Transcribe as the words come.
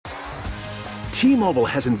T-Mobile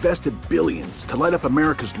has invested billions to light up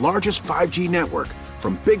America's largest 5G network,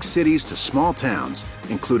 from big cities to small towns,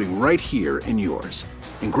 including right here in yours.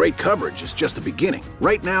 And great coverage is just the beginning.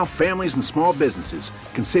 Right now, families and small businesses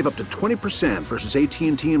can save up to 20% versus AT&T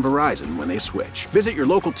and Verizon when they switch. Visit your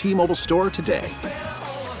local T-Mobile store today.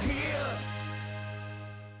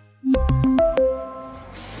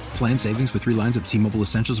 Plan savings with 3 lines of T-Mobile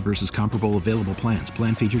Essentials versus comparable available plans.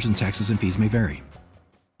 Plan features and taxes and fees may vary.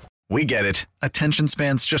 We get it. Attention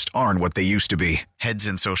spans just aren't what they used to be. Heads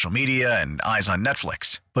in social media and eyes on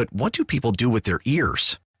Netflix. But what do people do with their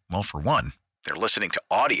ears? Well, for one, they're listening to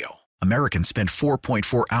audio. Americans spend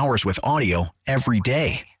 4.4 hours with audio every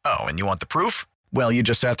day. Oh, and you want the proof? Well, you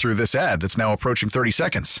just sat through this ad that's now approaching 30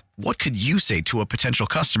 seconds. What could you say to a potential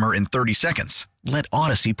customer in 30 seconds? Let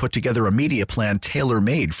Odyssey put together a media plan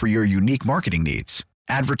tailor-made for your unique marketing needs.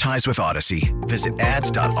 Advertise with Odyssey. Visit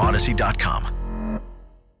ads.odyssey.com.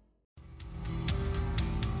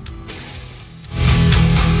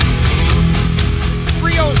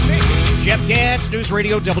 Jeff Katz, News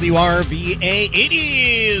Radio WRVA. It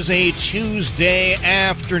is a Tuesday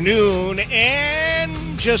afternoon,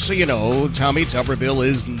 and just so you know, Tommy Tuberville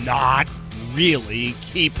is not really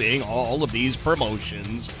keeping all of these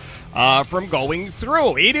promotions from going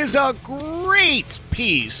through. It is a great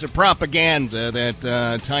piece of propaganda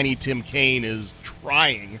that Tiny Tim Kaine is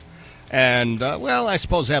trying, and, well, I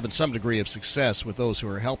suppose having some degree of success with those who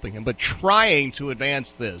are helping him, but trying to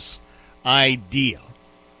advance this idea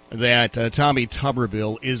that Tommy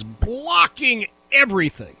Tuberville is blocking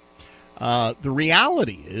everything. The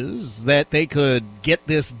reality is that they could get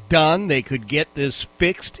this done, they could get this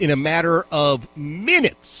fixed in a matter of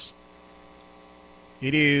minutes.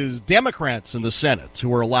 It is Democrats in the Senate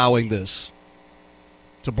who are allowing this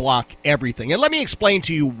to block everything. And let me explain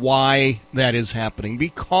to you why that is happening.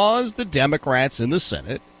 Because the Democrats in the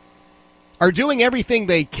Senate are doing everything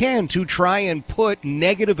they can to try and put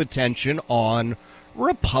negative attention on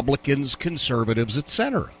Republicans, conservatives,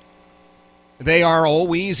 etc. They are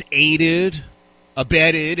always aided,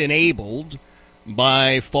 abetted, enabled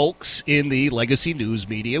by folks in the legacy news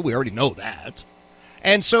media. We already know that.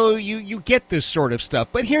 And so you get this sort of stuff.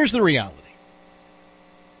 But here's the reality.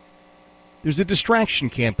 There's a distraction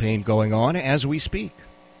campaign going on as we speak.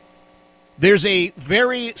 There's a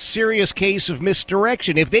very serious case of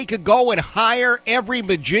misdirection. If they could go and hire every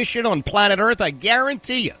magician on planet Earth, I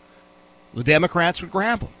guarantee you, the Democrats would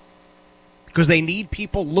grab them because they need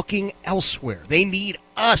people looking elsewhere. They need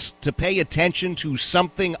us to pay attention to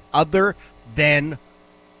something other than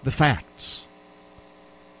the facts.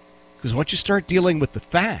 Because once you start dealing with the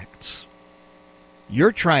facts,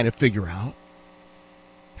 you're trying to figure out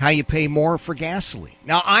how you pay more for gasoline.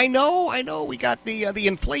 Now, I know we got the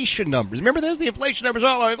inflation numbers. Remember, there's the inflation numbers.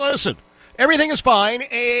 Oh, listen, everything is fine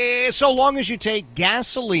so long as you take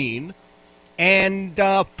gasoline and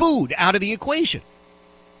food out of the equation.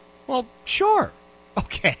 Well, sure.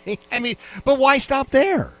 Okay. I mean, but why stop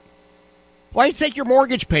there? Why take your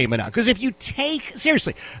mortgage payment out? Because if you take,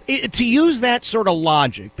 seriously, to use that sort of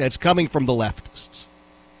logic that's coming from the leftists,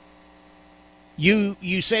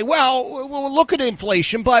 you say, well, we'll look at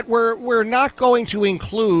inflation, but we're not going to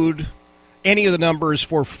include any of the numbers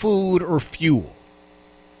for food or fuel.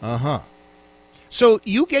 So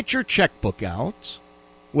you get your checkbook out.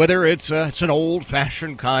 Whether it's an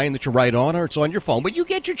old-fashioned kind that you write on or it's on your phone, but you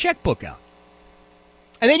get your checkbook out.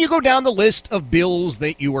 And then you go down the list of bills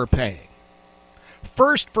that you are paying.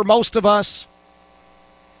 First, for most of us,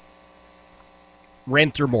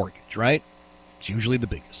 rent or mortgage, right? It's usually the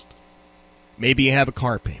biggest. Maybe you have a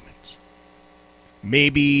car payment.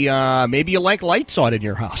 Maybe you like lights on in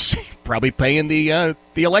your house. Probably paying the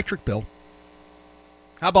electric bill.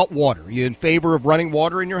 How about water? Are you in favor of running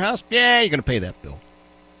water in your house? Yeah, you're going to pay that bill.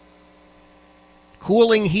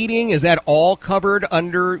 Cooling, heating, is that all covered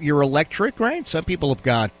under your electric, right? Some people have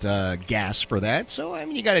got gas for that, so I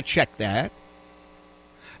mean, you got to check that.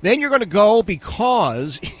 Then you're going to go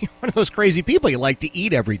because you're one of those crazy people. You like to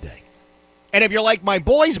eat every day. And if you're like my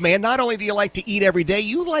boys, man, not only do you like to eat every day,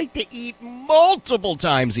 you like to eat multiple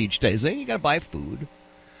times each day. So you got to buy food.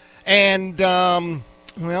 And, you've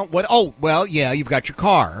got your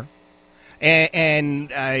car.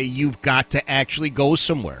 And you've got to actually go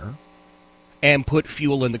somewhere and put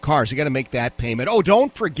fuel in the car. So you got to make that payment. Oh,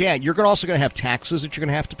 don't forget, you're also going to have taxes that you're going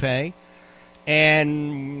to have to pay.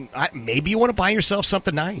 And maybe you want to buy yourself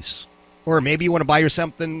something nice. Or maybe you want to buy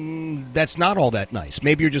yourself something that's not all that nice.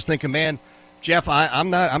 Maybe you're just thinking, man, Jeff,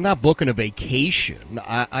 I'm not booking a vacation.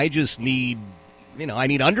 I just need, I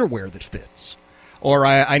need underwear that fits. Or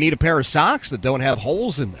I need a pair of socks that don't have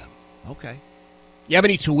holes in them. Okay. You have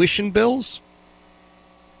any tuition bills?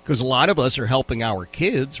 because a lot of us are helping our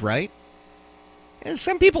kids, right? And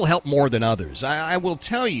some people help more than others. I will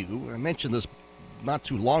tell you, I mentioned this not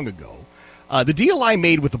too long ago, the deal I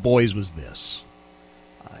made with the boys was this.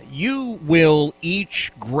 You will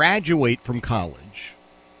each graduate from college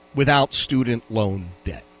without student loan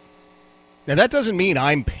debt. Now, that doesn't mean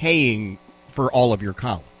I'm paying for all of your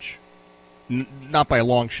college. Not by a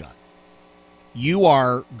long shot. You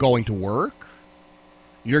are going to work.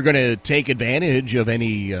 You're going to take advantage of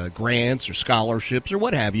any grants or scholarships or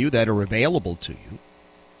what have you that are available to you.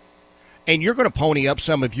 And you're going to pony up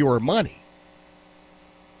some of your money.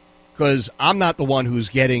 Because I'm not the one who's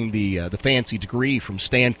getting the fancy degree from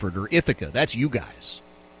Stanford or Ithaca. That's you guys.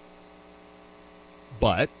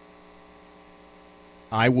 But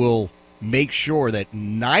I will make sure that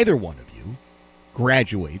neither one of you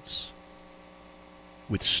graduates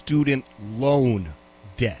with student loan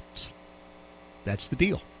debt. That's the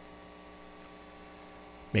deal.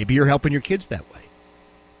 Maybe you're helping your kids that way.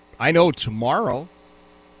 I know tomorrow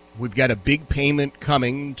we've got a big payment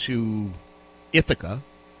coming to Ithaca.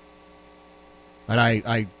 And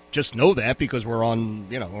I just know that because we're on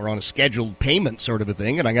a scheduled payment sort of a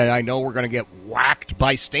thing, and I know we're going to get whacked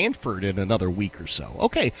by Stanford in another week or so.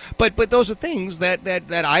 Okay, but those are things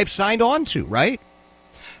that I've signed on to, right?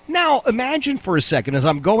 Now, imagine for a second as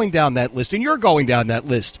I'm going down that list, and you're going down that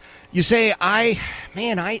list, you say, I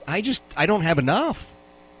don't have enough.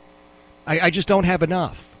 I just don't have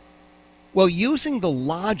enough. Well, using the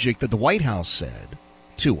logic that the White House said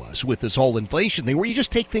to us with this whole inflation thing, where you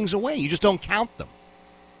just take things away, you just don't count them.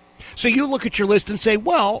 So you look at your list and say,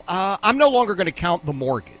 well, I'm no longer going to count the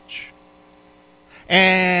mortgage.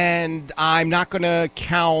 And I'm not going to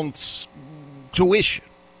count tuition.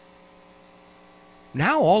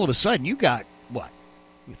 Now, all of a sudden, you got, what,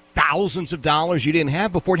 thousands of dollars you didn't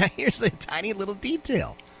have before. Now, here's the tiny little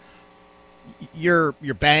detail. Your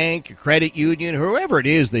bank, your credit union, whoever it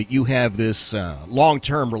is that you have this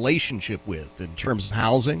long-term relationship with in terms of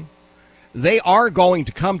housing, they are going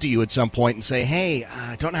to come to you at some point and say, hey,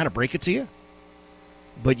 I don't know how to break it to you,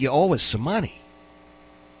 but you owe us some money.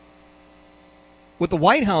 What the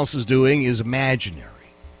White House is doing is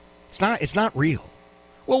imaginary. It's not real.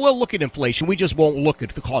 Well, we'll look at inflation. We just won't look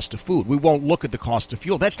at the cost of food. We won't look at the cost of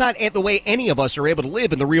fuel. That's not the way any of us are able to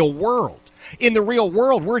live in the real world. In the real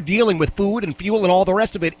world, we're dealing with food and fuel and all the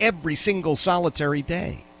rest of it every single solitary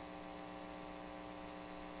day.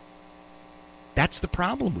 That's the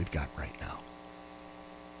problem we've got right now.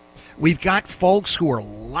 We've got folks who are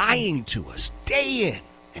lying to us day in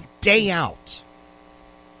and day out.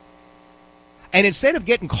 And instead of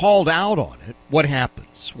getting called out on it, what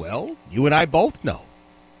happens? Well, you and I both know.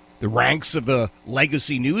 The ranks of the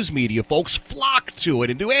legacy news media folks flock to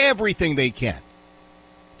it and do everything they can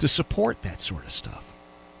to support that sort of stuff.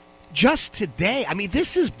 Just today, I mean,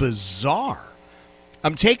 this is bizarre.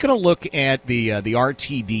 I'm taking a look at the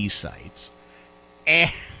RTD site,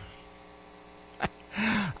 and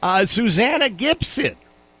Susanna Gibson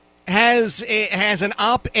has an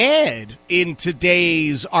op-ed in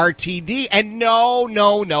today's RTD. And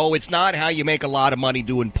no, it's not how you make a lot of money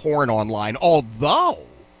doing porn online, although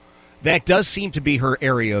that does seem to be her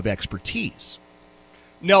area of expertise.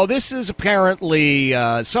 No, this is apparently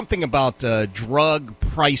something about drug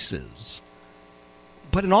prices.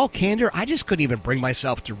 But in all candor, I just couldn't even bring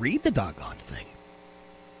myself to read the doggone thing.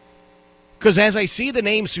 Because as I see the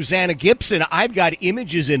name Susanna Gibson, I've got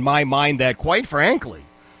images in my mind that, quite frankly,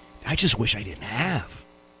 I just wish I didn't have.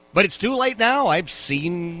 But it's too late now. I've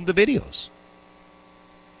seen the videos.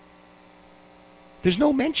 There's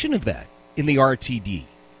no mention of that in the RTD.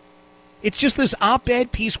 It's just this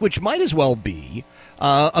op-ed piece, which might as well be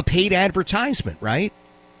a paid advertisement, right?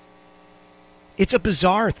 It's a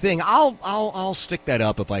bizarre thing. I'll stick that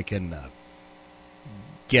up if I can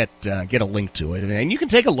get a link to it, and you can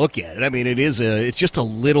take a look at it. I mean, it's just a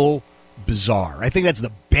little bizarre. I think that's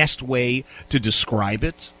the best way to describe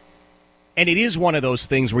it. And it is one of those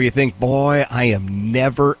things where you think, boy, I am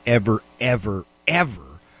never, ever, ever, ever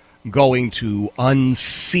going to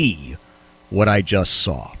unsee what I just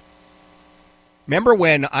saw. Remember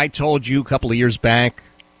when I told you a couple of years back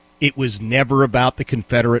it was never about the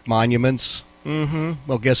Confederate monuments?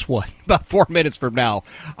 Well, guess what? About 4 minutes from now,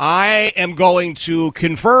 I am going to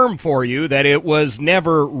confirm for you that it was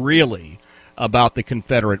never really about the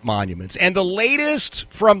Confederate monuments. And the latest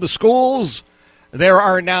from the schools, there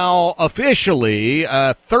are now officially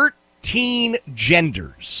 13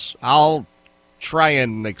 genders. I'll try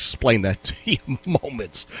and explain that to you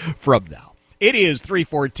moments from now. It is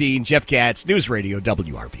 3:14, Jeff Katz, News Radio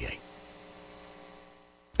WRVA.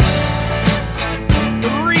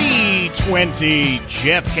 6:20,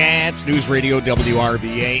 Jeff Katz, News Radio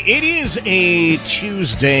WRVA. It is a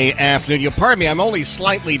Tuesday afternoon. You pardon me, I'm only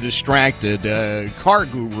slightly distracted. Car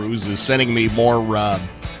Gurus is sending me more, I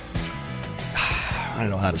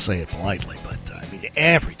don't know how to say it politely, but I mean,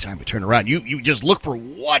 every time we turn around, you just look for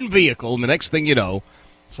one vehicle, and the next thing you know,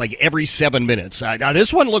 it's like every 7 minutes. Now,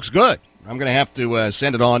 this one looks good. I'm going to have to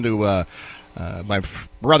send it on to my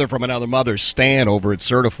brother from another mother, Stan, over at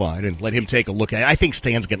Certified, and let him take a look at it. I think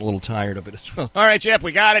Stan's getting a little tired of it as well. All right, Jeff,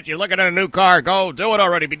 we got it. You're looking at a new car. Go do it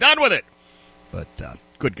already. Be done with it. But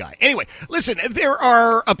good guy. Anyway, listen, there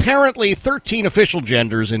are apparently 13 official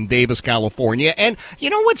genders in Davis, California. And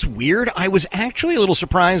you know what's weird? I was actually a little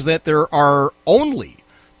surprised that there are only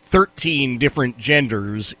 13 different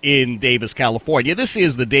genders in Davis, California. This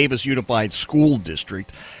is the Davis Unified School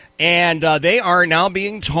District. And they are now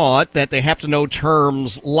being taught that they have to know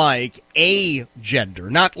terms like a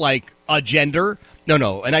gender, not like a gender.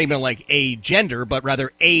 No, and not even like a gender, but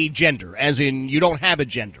rather a gender, as in you don't have a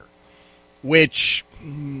gender, which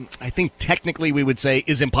I think technically we would say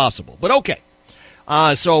is impossible. But okay.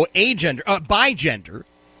 So a gender, bigender,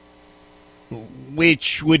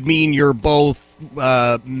 which would mean you're both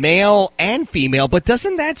male and female. But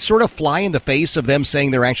doesn't that sort of fly in the face of them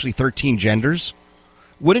saying there are actually 13 genders?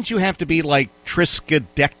 Wouldn't you have to be like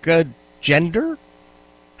triskaideka gender?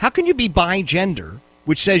 How can you be bigender,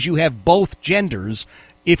 which says you have both genders,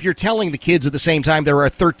 if you're telling the kids at the same time there are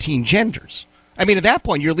 13 genders? I mean, at that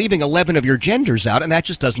point, you're leaving 11 of your genders out, and that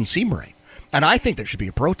just doesn't seem right. And I think there should be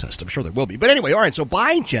a protest. I'm sure there will be. But anyway, all right, so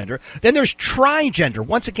bigender. Then there's trigender.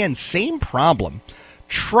 Once again, same problem.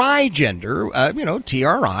 Trigender,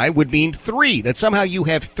 TRI, would mean three, that somehow you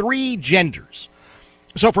have three genders.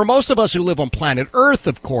 So for most of us who live on planet Earth,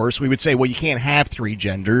 of course, we would say, well, you can't have three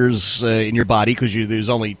genders in your body because there's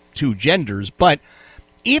only two genders. But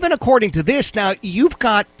even according to this, now, you've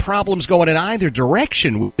got problems going in either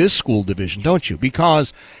direction with this school division, don't you?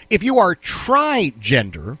 Because if you are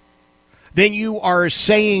trigender, then you are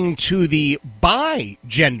saying to the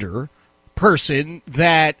bigender person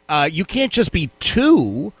that you can't just be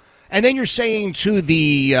two. And then you're saying to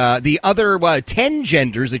the other 10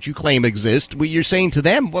 genders that you claim exist, you're saying to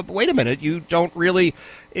them, well, wait a minute, you don't really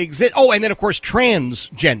exist. Oh, and then, of course,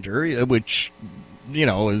 transgender, which,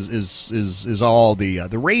 is all the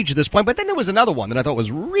rage at this point. But then there was another one that I thought was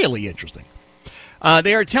really interesting.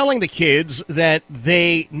 They are telling the kids that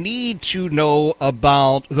they need to know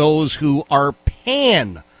about those who are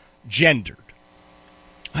pan-gendered.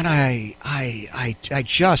 And I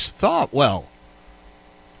just thought, well,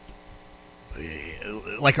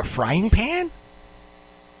 like a frying pan?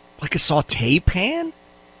 Like a saute pan?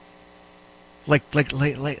 Like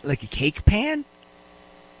a cake pan?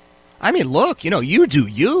 I mean, look, you do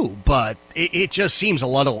you, but it just seems a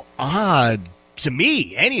little odd to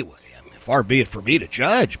me anyway. I mean, far be it for me to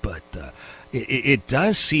judge, but it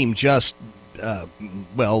does seem just, a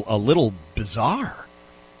little bizarre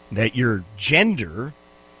that your gender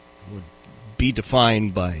would be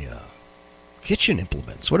defined by kitchen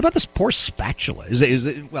implements. What about this poor spatula? Is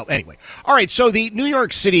it? Well, anyway. All right, so the New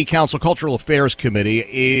York City Council Cultural Affairs Committee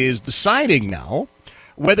is deciding now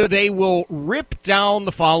whether they will rip down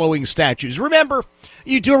the following statues.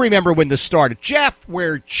 You do remember when this started. Jeff,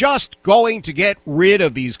 we're just going to get rid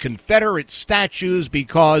of these Confederate statues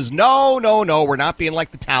because no, we're not being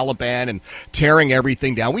like the Taliban and tearing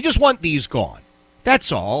everything down. We just want these gone.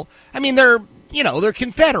 That's all. I mean, they're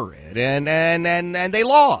Confederate, and they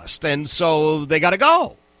lost, and so they got to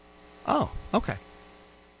go. Oh, okay.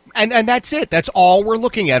 And that's it. That's all we're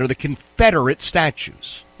looking at are the Confederate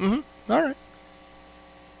statues. Mm-hmm. All right.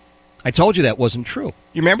 I told you that wasn't true.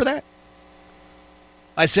 You remember that?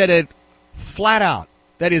 I said it flat out.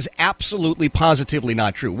 That is absolutely, positively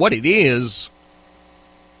not true. What it is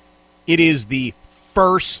the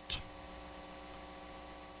first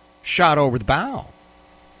shot over the bow.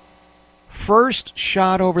 First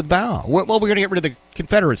shot over the bow. Well, we're going to get rid of the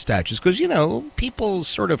Confederate statues because, people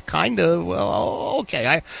sort of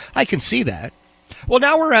okay, I can see that. Well,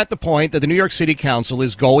 now we're at the point that the New York City Council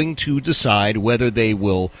is going to decide whether they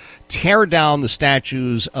will tear down the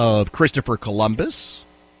statues of Christopher Columbus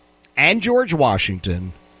and George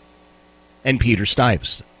Washington and Peter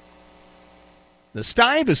Stuyvesant. The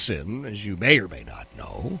Stuyvesant, as you may or may not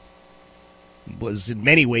know, was in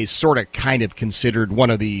many ways sort of kind of considered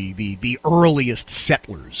one of the earliest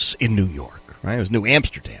settlers in New York. Right? It was New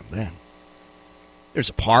Amsterdam then. There's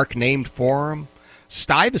a park named for him.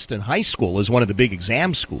 Stuyvesant High School is one of the big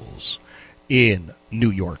exam schools in New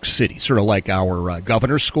York City, sort of like our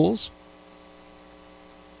governor's schools.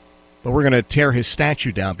 But we're going to tear his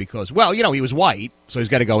statue down because, he was white, so he's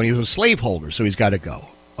got to go, and he was a slaveholder, so he's got to go.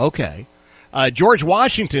 Okay. George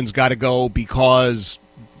Washington's got to go because,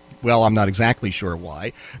 well, I'm not exactly sure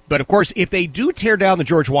why. But, of course, if they do tear down the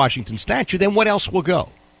George Washington statue, then what else will go?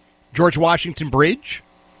 George Washington Bridge?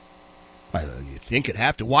 You think it'd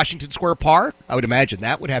have to. Washington Square Park? I would imagine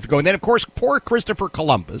that would have to go. And then, of course, poor Christopher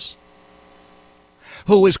Columbus,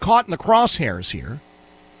 who was caught in the crosshairs here.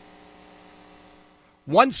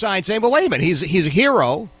 One side saying, well, wait a minute, he's a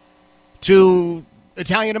hero to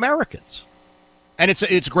Italian Americans. And it's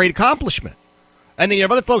a great accomplishment. And then you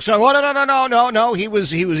have other folks saying, oh, no, he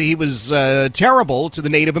was terrible to the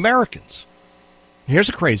Native Americans. Here's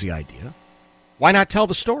a crazy idea. Why not tell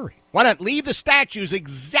the story? Why not leave the statues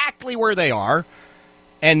exactly where they are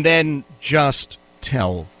and then just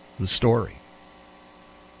tell the story?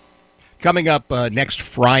 Coming up next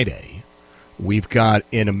Friday, we've got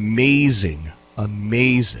an amazing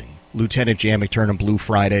Lieutenant Jan McTurnan Blue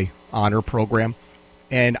Friday honor program.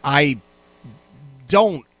 And I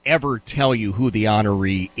don't ever tell you who the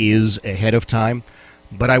honoree is ahead of time,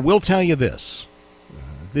 but I will tell you this.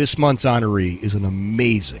 This month's honoree is an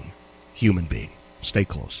amazing human being. Stay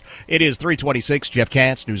close. It is 3:26. Jeff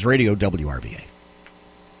Katz, News Radio WRVA.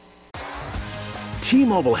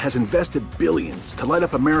 T-Mobile has invested billions to light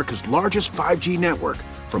up America's largest 5G network,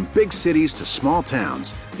 from big cities to small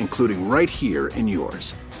towns, including right here in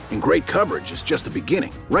yours. And great coverage is just the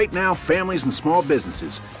beginning. Right now, families and small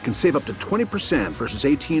businesses can save up to 20% versus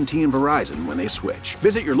AT&T and Verizon when they switch.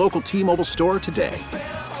 Visit your local T-Mobile store today.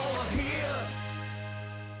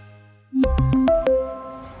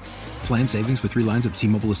 Plan savings with 3 lines of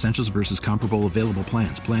T-Mobile Essentials versus comparable available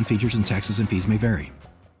plans. Plan features and taxes and fees may vary.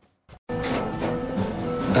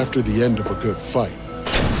 After the end of a good fight,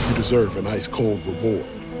 you deserve an ice-cold reward.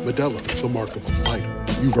 Modelo is the mark of a fighter.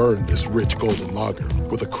 You've earned this rich golden lager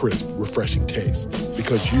with a crisp, refreshing taste.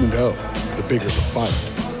 Because you know, the bigger the fight,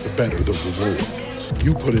 the better the reward.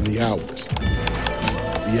 You put in the hours,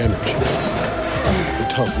 the energy, the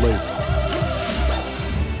tough labor.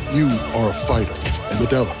 You are a fighter, and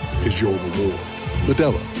Modelo is your reward.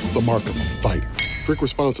 Modelo, the mark of a fighter. Drink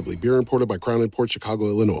responsibly. Beer imported by Crown Imports, Chicago,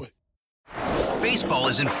 Illinois. Baseball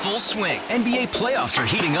is in full swing. NBA playoffs are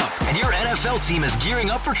heating up, and your NFL team is gearing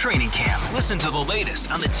up for training camp. Listen to the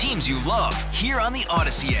latest on the teams you love here on the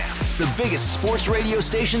Odyssey app. The biggest sports radio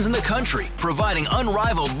stations in the country, providing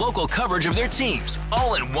unrivaled local coverage of their teams,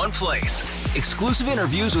 all in one place. Exclusive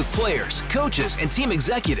interviews with players, coaches, and team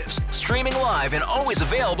executives, streaming live and always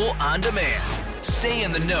available on demand. Stay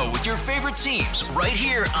in the know with your favorite teams right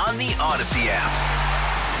here on the Odyssey app.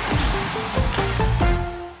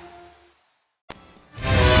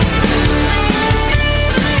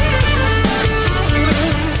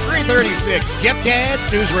 36. Jeff Katz,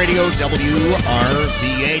 News Radio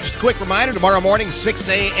WRVA. Just a quick reminder, tomorrow morning, 6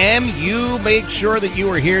 a.m., you make sure that you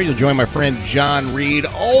are here. You'll join my friend John Reed.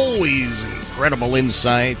 Always incredible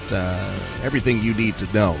insight, everything you need to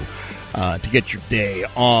know to get your day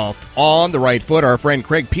off on the right foot. Our friend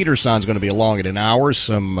Craig Peterson is going to be along in an hour.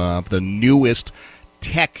 Some of the newest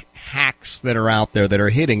tech hacks that are out there that are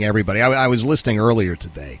hitting everybody. I was listening earlier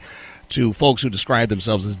today to folks who describe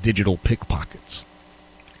themselves as digital pickpockets.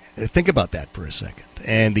 Think about that for a second.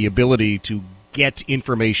 And the ability to get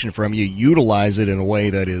information from you, utilize it in a way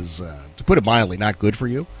that is, to put it mildly, not good for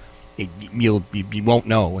you. You won't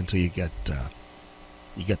know until you get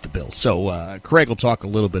the bill. So Craig will talk a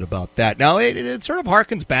little bit about that. Now, it sort of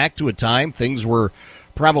harkens back to a time things were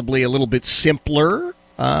probably a little bit simpler.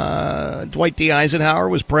 Dwight D. Eisenhower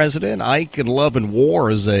was president. Ike in Love and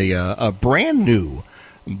War is a brand new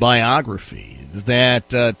biography that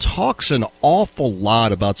talks an awful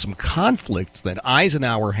lot about some conflicts that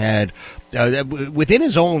Eisenhower had within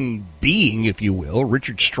his own being, if you will.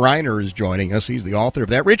 Richard Schreiner is joining us. He's the author of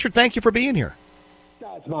that. Richard, thank you for being here.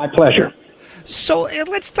 It's my pleasure. So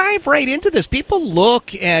let's dive right into this. People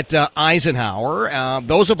look at Eisenhower.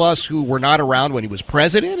 Those of us who were not around when he was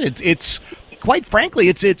president, it's quite frankly,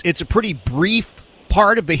 it's a pretty brief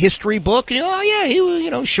part of the history book. He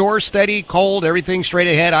was, sure, steady, cold, everything straight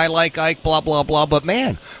ahead. I like Ike, blah, blah, blah. But,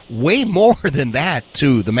 man, way more than that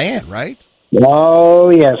to the man, right? Oh,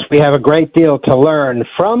 yes. We have a great deal to learn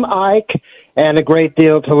from Ike and a great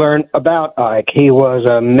deal to learn about Ike. He was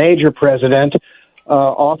a major president,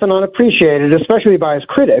 often unappreciated, especially by his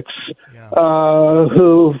critics,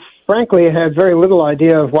 who, frankly, had very little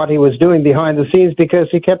idea of what he was doing behind the scenes because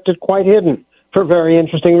he kept it quite hidden for very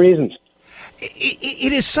interesting reasons.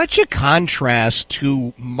 It is such a contrast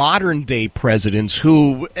to modern-day presidents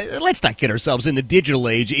who, let's not get ourselves in the digital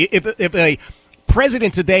age. If a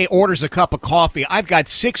President today orders a cup of coffee. I've got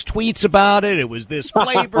 6 tweets about it. It was this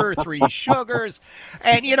flavor, 3 sugars.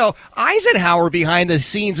 And, Eisenhower behind the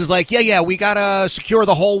scenes is like, yeah, we got to secure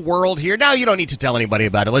the whole world here. Now you don't need to tell anybody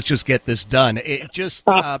about it. Let's just get this done. It's just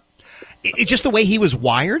the way he was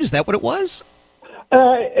wired. Is that what it was?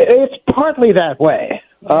 It's partly that way.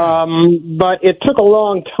 But it took a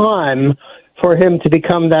long time for him to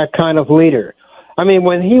become that kind of leader. I mean,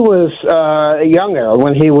 when he was younger,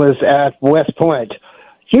 when he was at West Point,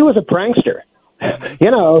 he was a prankster.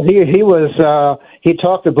 He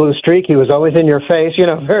talked the blue streak. He was always in your face,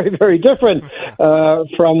 very, very different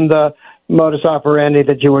from the modus operandi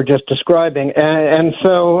that you were just describing. And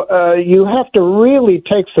so you have to really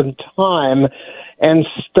take some time and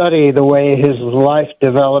study the way his life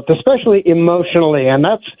developed, especially emotionally. And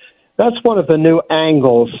that's one of the new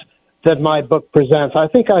angles that my book presents. I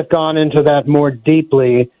think I've gone into that more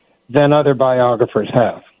deeply than other biographers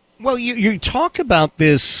have. Well, you talk about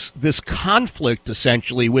this conflict,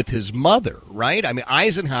 essentially, with his mother, right? I mean,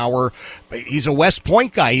 Eisenhower, he's a West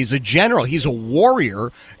Point guy. He's a general. He's a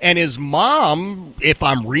warrior. And his mom, if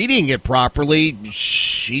I'm reading it properly,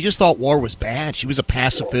 she just thought war was bad. She was a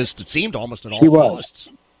pacifist, it seemed, almost at all costs.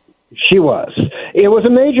 She was. It was a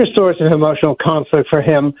major source of emotional conflict for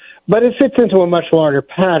him, but it fits into a much larger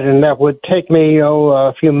pattern that would take me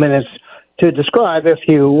a few minutes to describe if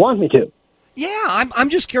you want me to. Yeah, I'm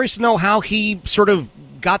just curious to know how he sort of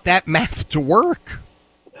got that math to work.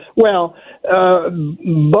 Well,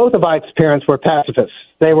 both of Ike's parents were pacifists.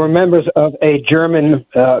 They were members of a German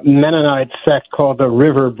Mennonite sect called the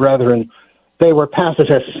River Brethren. They were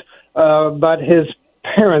pacifists, but his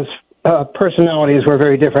parents' personalities were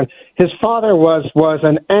very different. His father was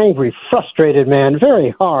an angry, frustrated man,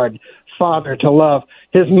 very hard father to love.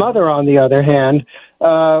 His mother, on the other hand,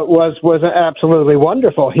 was absolutely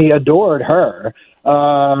wonderful. He adored her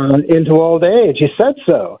into old age. He said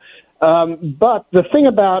so. But the thing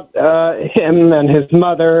about him and his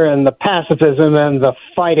mother and the pacifism and the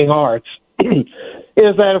fighting arts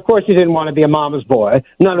is that, of course, he didn't want to be a mama's boy.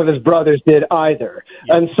 None of his brothers did either.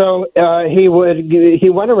 Yeah. And so he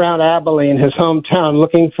went around Abilene, his hometown,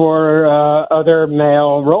 looking for other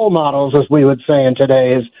male role models, as we would say in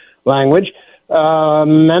today's language,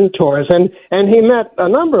 mentors. And he met a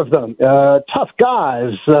number of them, tough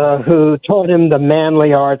guys who taught him the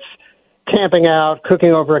manly arts, camping out,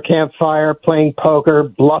 cooking over a campfire, playing poker,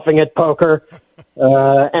 bluffing at poker,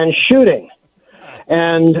 and shooting.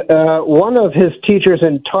 And one of his teachers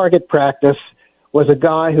in target practice was a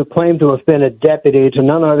guy who claimed to have been a deputy to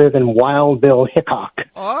none other than Wild Bill Hickok.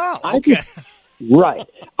 Oh, okay. Right.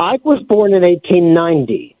 Ike was born in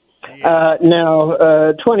 1890.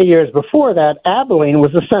 Now, 20 years before that, Abilene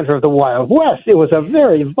was the center of the Wild West. It was a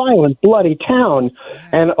very violent, bloody town,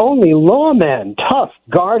 and only lawmen, tough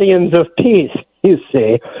guardians of peace, you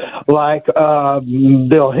see, like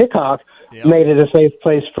Bill Hickok, made it a safe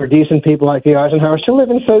place for decent people like the Eisenhowers to live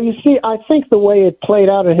in. So, you see, I think the way it played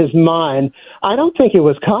out in his mind, I don't think it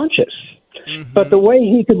was conscious. Mm-hmm. But the way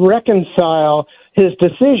he could reconcile his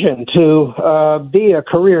decision to be a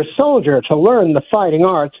career soldier, to learn the fighting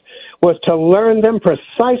arts, was to learn them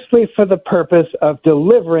precisely for the purpose of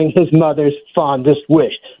delivering his mother's fondest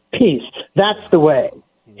wish, peace. That's the way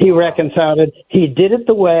he reconciled it. He did it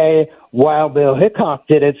the way Wild Bill Hickok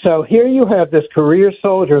did it. So here you have this career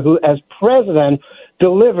soldier who, as president,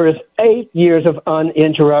 delivers 8 years of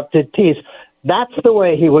uninterrupted peace. That's the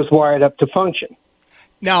way he was wired up to function.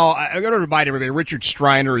 Now, I got to remind everybody, Richard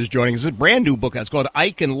Striner is joining us. It's a brand new book. It's called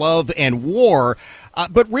Ike and Love and War.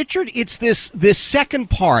 But Richard, it's this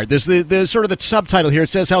second part. There's the sort of the subtitle here. It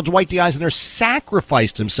says how Dwight D. Eisenhower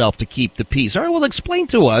sacrificed himself to keep the peace. All right, well, explain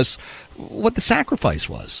to us what the sacrifice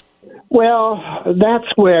was. Well, that's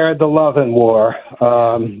where the love and war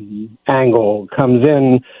angle comes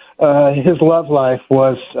in. His love life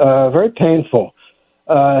was very painful.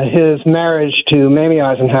 His marriage to Mamie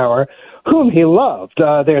Eisenhower, whom he loved,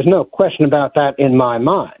 there's no question about that in my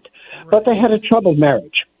mind. But they had a troubled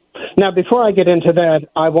marriage. Now, before I get into that,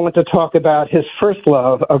 I want to talk about his first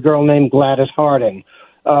love, a girl named Gladys Harding,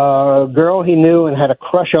 a girl he knew and had a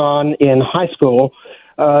crush on in high school.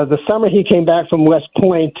 The summer he came back from West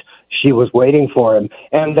Point, she was waiting for him,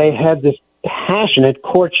 and they had this passionate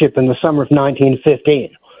courtship in the summer of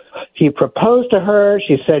 1915. He proposed to her.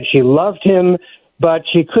 She said she loved him, but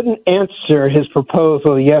she couldn't answer his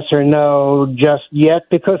proposal yes or no just yet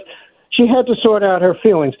because she had to sort out her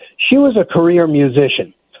feelings. She was a career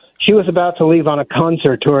musician. She was about to leave on a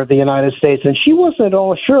concert tour of the United States, and she wasn't at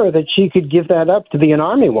all sure that she could give that up to be an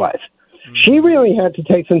Army wife. She really had to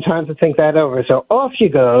take some time to think that over. So off she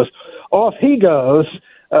goes. Off he goes.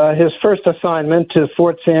 his first assignment to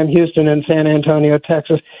Fort Sam Houston in San Antonio,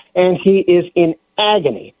 Texas, and he is in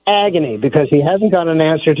agony, because he hasn't got an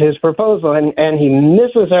answer to his proposal, and he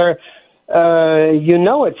misses her. You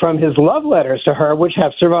know it from his love letters to her, which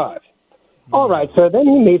have survived. All right, so then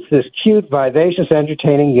he meets this cute, vivacious,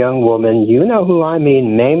 entertaining young woman. You know who I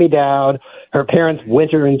mean, Mamie Dowd. Her parents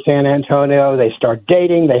winter in San Antonio. They start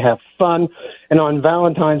dating. They have fun. And on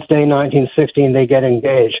Valentine's Day, 1916, they get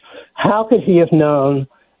engaged. How could he have known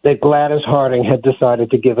that Gladys Harding had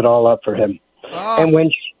decided to give it all up for him? Oh. And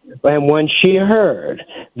when she heard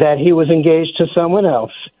that he was engaged to someone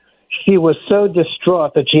else, she was so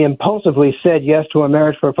distraught that she impulsively said yes to a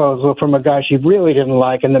marriage proposal from a guy she really didn't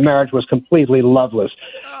like, and the marriage was completely loveless.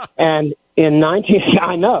 And in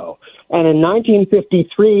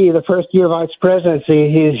 1953, the first year of Ike's presidency,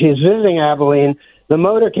 he's visiting Abilene. The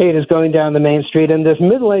motorcade is going down the main street, and this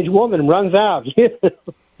middle-aged woman runs out. She'd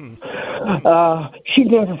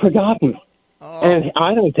never forgotten. And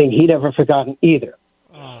I don't think he'd ever forgotten either.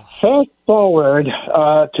 Fast forward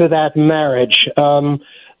to that marriage.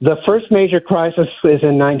 The first major crisis is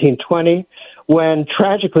in 1920, when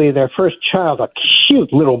tragically their first child, a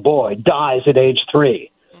cute little boy, dies at age 3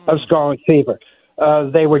 of scarlet fever.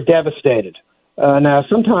 They were devastated. Now,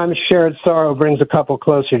 sometimes shared sorrow brings a couple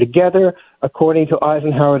closer together. According to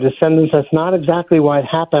Eisenhower descendants, that's not exactly what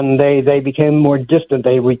happened. They became more distant.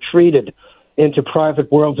 They retreated into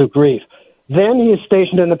private worlds of grief. Then he is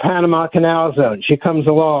stationed in the Panama Canal Zone. She comes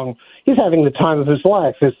along. He's having the time of his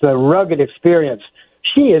life. It's a rugged experience.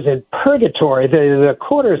 She is in purgatory. The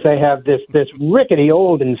quarters they have, this rickety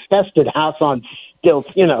old infested house on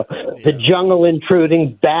stilts, the jungle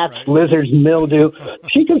intruding, bats, lizards, mildew.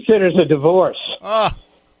 She considers a divorce.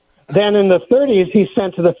 Then in the 30s, he's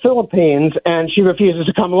sent to the Philippines, and she refuses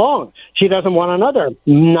to come along. She doesn't want another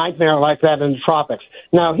nightmare like that in the tropics.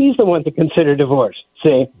 Now, he's the one to consider divorce,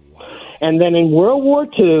 see? And then in World War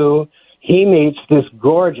II, he meets this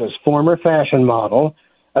gorgeous former fashion model,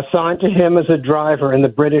 assigned to him as a driver in the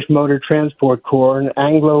British Motor Transport Corps, an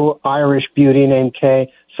Anglo-Irish beauty named Kay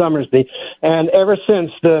Summersby. And ever since,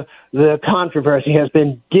 the controversy has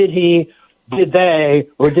been, did they,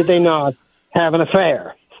 or did they not have an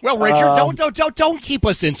affair? Well, Richard, don't keep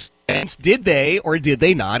us in suspense. Did they or did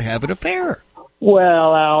they not have an affair?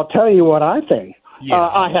 Well, I'll tell you what I think. Yeah.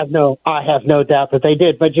 I have no doubt that they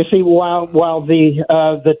did. But you see, while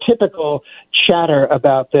the typical chatter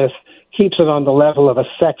about this keeps it on the level of a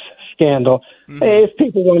sex scandal. Mm-hmm. If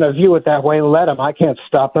people want to view it that way, let them. I can't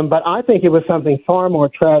stop them. But I think it was something far more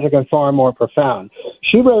tragic and far more profound.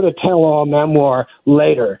 She wrote a tell-all memoir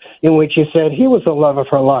later in which she said he was the love of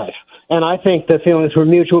her life. And I think the feelings were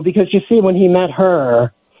mutual because, you see, when he met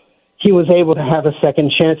her, he was able to have a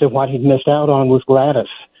second chance at what he'd missed out on with Gladys.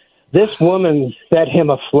 This woman set him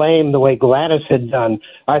aflame the way Gladys had done.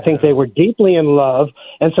 I think they were deeply in love.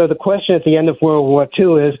 And so the question at the end of World War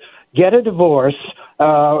II is, get a divorce,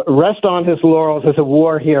 rest on his laurels as a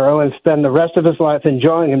war hero, and spend the rest of his life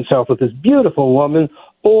enjoying himself with this beautiful woman,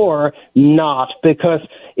 or not. Because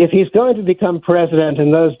if he's going to become president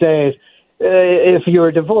in those days, if you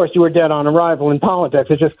were divorced, you were dead on arrival in politics.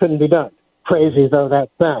 It just couldn't be done, crazy though that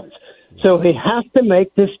sounds. So he has to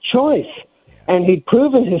make this choice. And he'd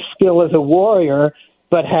proven his skill as a warrior,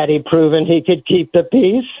 but had he proven he could keep the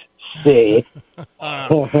peace? See?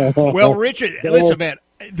 Well, Richard, listen, man.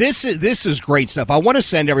 This is great stuff. I want to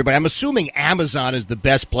send everybody. I'm assuming Amazon is the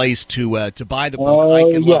best place to buy the book,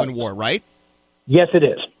 Ike and Love and War, right? Yes, it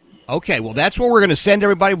is. Okay, well, that's where we're going to send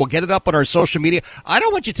everybody. We'll get it up on our social media. I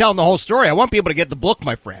don't want you telling the whole story. I want people to get the book,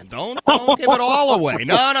 my friend. Don't give it all away.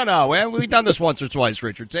 No. We've done this once or twice,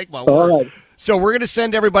 Richard. Take my word. All right. So we're going to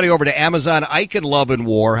send everybody over to Amazon, Ike and Love and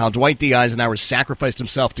War, how Dwight D. Eisenhower sacrificed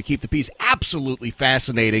himself to keep the peace. Absolutely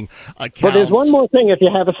fascinating account. But there's one more thing if you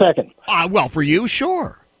have a second. Well, for you,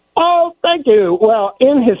 sure. Oh, thank you. Well,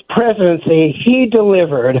 in his presidency, he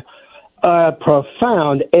delivered a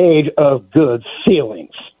profound age of good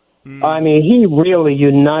feelings. I mean, he really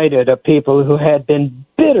united a people who had been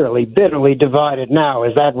bitterly divided. Now,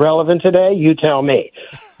 is that relevant today? You tell me.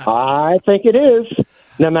 I think it is.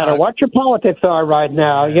 No matter what your politics are right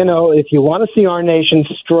now, if you want to see our nation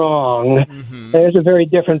strong, there's a very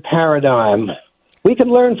different paradigm. We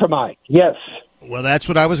can learn from Ike, yes. Well, that's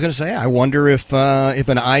what I was going to say. I wonder if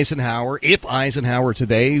Eisenhower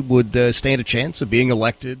today would stand a chance of being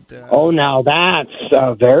elected. Now that's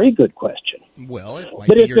a very good question. Well, it might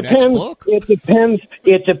be your next book. It depends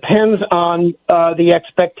on the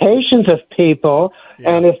expectations of people,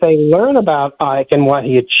 and if they learn about Ike and what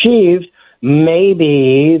he achieved,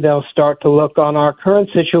 maybe they'll start to look on our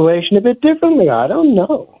current situation a bit differently. I don't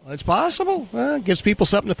know. It's possible. Gives people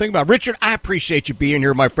something to think about. Richard, I appreciate you being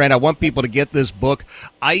here, my friend. I want people to get this book,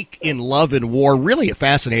 Ike in Love and War. Really a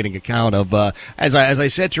fascinating account of, as I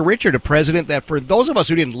said to Richard, a president that for those of us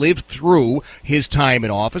who didn't live through his time in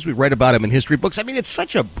office, we read about him in history books. I mean, it's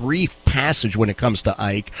such a brief passage when it comes to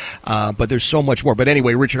Ike, but there's so much more. But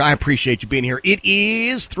anyway, Richard, I appreciate you being here. It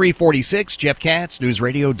is 3:46. Jeff Katz, News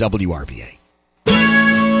Radio, WRVA.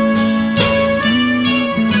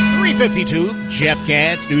 3:52, Jeff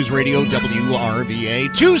Katz, News Radio,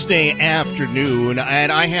 WRVA, Tuesday afternoon,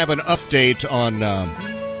 and I have an update on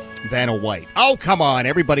Vanna White. Oh, come on.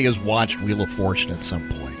 Everybody has watched Wheel of Fortune at some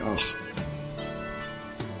point. Oh.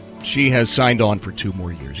 She has signed on for 2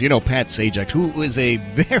 more years. You know, Pat Sajak, who is a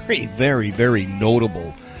very, very, very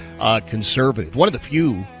notable conservative, one of the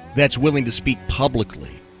few that's willing to speak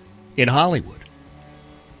publicly in Hollywood.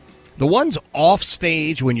 The ones off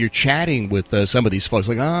stage when you're chatting with some of these folks,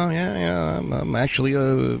 like, oh, yeah, I'm actually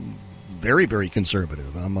very, very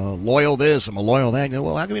conservative. I'm a loyal this, I'm a loyal that. You know,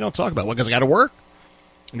 well, how come you don't talk about it? Well, because I got to work.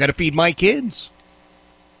 I got to feed my kids.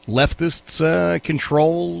 Leftists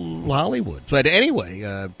control Hollywood. But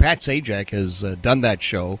anyway, Pat Sajak has done that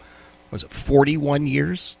show, was it 41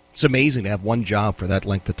 years? It's amazing to have one job for that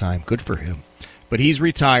length of time. Good for him. But he's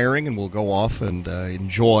retiring and will go off and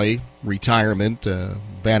enjoy retirement.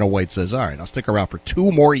 Vanna White says, all right, I'll stick around for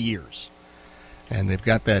 2 more years. And they've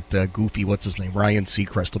got that goofy, what's his name, Ryan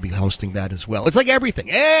Seacrest will be hosting that as well. It's like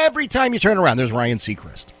everything. Every time you turn around, there's Ryan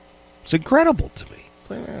Seacrest. It's incredible to me. It's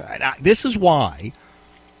like, this is why,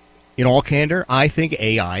 in all candor, I think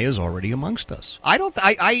AI is already amongst us. I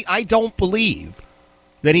don't believe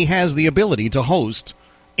that he has the ability to host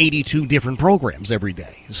 82 different programs every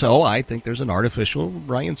day. So I think there's an artificial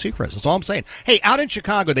Ryan Seacrest. That's all I'm saying. Hey, out in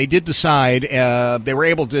Chicago, they did decide they were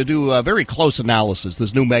able to do a very close analysis.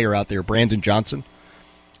 This new mayor out there, Brandon Johnson,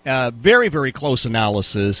 very, very close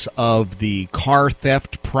analysis of the car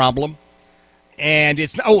theft problem. And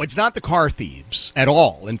it's not the car thieves at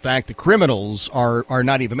all. In fact, the criminals are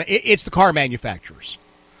not even. It's the car manufacturers.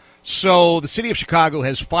 So the city of Chicago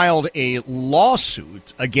has filed a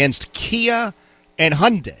lawsuit against Kia and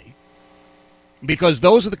Hyundai, because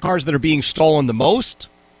those are the cars that are being stolen the most,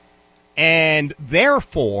 and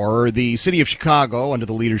therefore the city of Chicago, under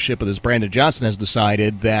the leadership of this Brandon Johnson, has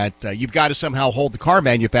decided that you've got to somehow hold the car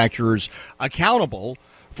manufacturers accountable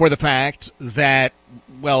for the fact that,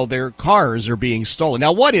 well, their cars are being stolen.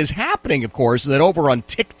 Now, what is happening, of course, is that over on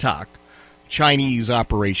TikTok, Chinese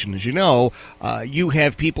operation, as you know, you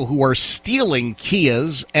have people who are stealing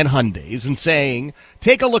Kias and Hyundais and saying,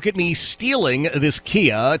 take a look at me stealing this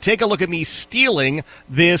Kia, take a look at me stealing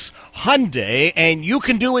this Hyundai, and you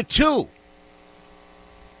can do it too.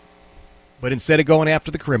 But instead of going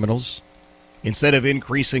after the criminals, instead of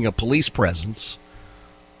increasing a police presence,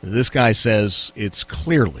 this guy says it's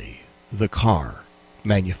clearly the car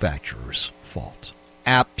manufacturer's fault.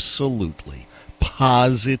 Absolutely.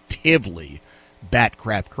 Positively bat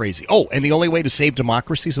crap crazy. Oh, and the only way to save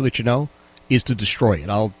democracy, so that you know, is to destroy it.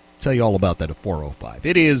 I'll tell you all about that at 4:05.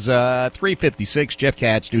 It is 3:56. Jeff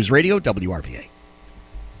Katz, News Radio, WRVA.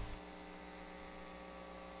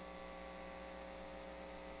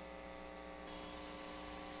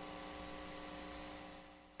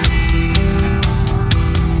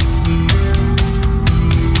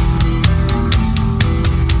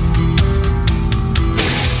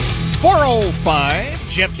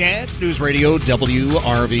 Jeff Katz, News Radio,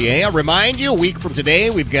 WRVA. I'll remind you, a week from today,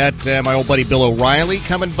 we've got my old buddy Bill O'Reilly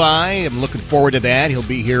coming by. I'm looking forward to that. He'll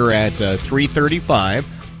be here at 3:35.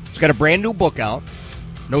 He's got a brand new book out.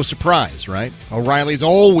 No surprise, right? O'Reilly's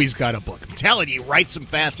always got a book. I'm telling you, he writes them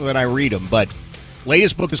faster than I read them. But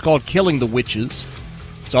latest book is called Killing the Witches.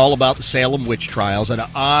 It's all about the Salem witch trials, and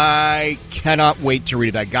I cannot wait to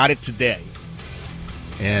read it. I got it today.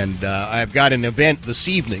 And I've got an event this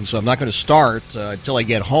evening, so I'm not going to start until I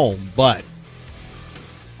get home. But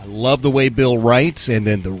I love the way Bill writes, and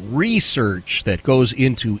then the research that goes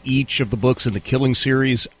into each of the books in the Killing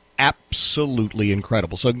series, absolutely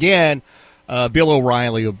incredible. So again, Bill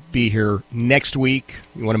O'Reilly will be here next week.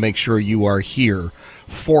 You want to make sure you are here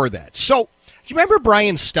for that. So, do you remember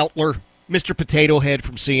Brian Steltner, Mr. Potato Head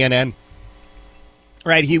from CNN?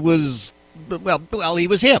 Right, he was... Well, he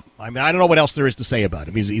was him. I mean, I don't know what else there is to say about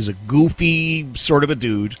him. He's a goofy sort of a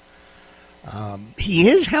dude. He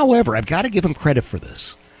is, however, I've got to give him credit for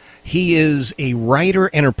this. He is a writer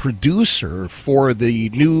and a producer for the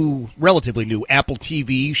relatively new Apple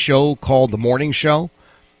TV show called The Morning Show.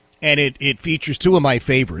 And it features 2 of my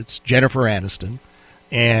favorites, Jennifer Aniston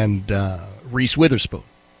and Reese Witherspoon.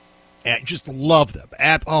 I just love them.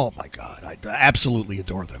 Oh, my God. I absolutely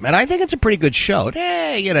adore them. And I think it's a pretty good show.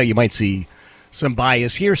 You might see some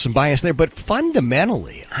bias here, some bias there, but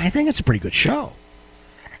fundamentally, I think it's a pretty good show.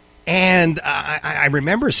 And I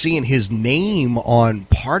remember seeing his name on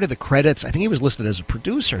part of the credits. I think he was listed as a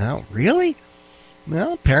producer. Now, really?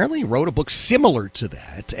 Well, apparently he wrote a book similar to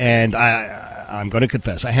that, and I'm going to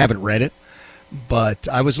confess, I haven't read it, but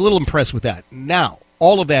I was a little impressed with that. Now,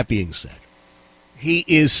 all of that being said, he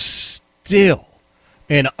is still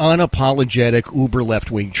an unapologetic uber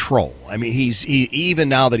left-wing troll. I mean, even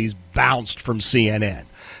now that he's bounced from CNN.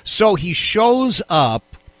 So he shows up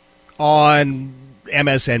on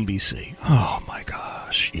MSNBC. Oh, my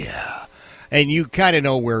gosh, yeah. And you kind of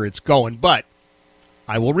know where it's going. But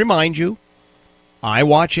I will remind you, I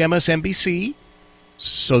watch MSNBC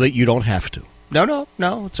so that you don't have to. No,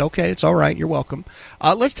 it's okay. It's all right. You're welcome.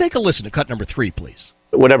 Let's take a listen to cut number 3, please.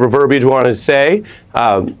 Whatever verbiage you want to say,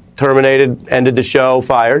 terminated, ended the show,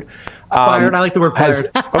 fired. Fired. I like the word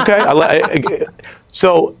fired. Okay.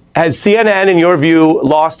 So has CNN, in your view,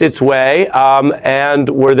 lost its way? And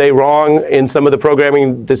were they wrong in some of the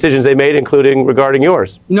programming decisions they made, including regarding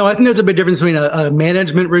yours? No, I think there's a big difference between a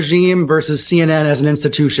management regime versus CNN as an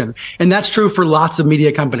institution. And that's true for lots of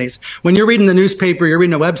media companies. When you're reading the newspaper, you're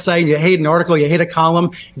reading a website, you hate an article, you hate a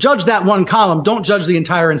column, judge that one column. Don't judge the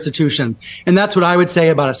entire institution. And that's what I would say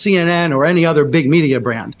about a CNN or any other big media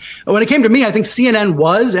brand. When it came to me, I think CNN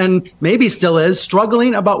was, and maybe still is,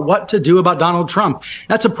 struggling about what to do about Donald Trump.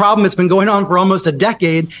 That's a problem that's been going on for almost a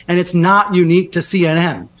decade, and it's not unique to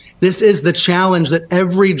CNN. This is the challenge that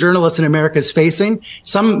every journalist in America is facing.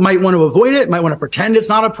 Some might want to avoid it, might want to pretend it's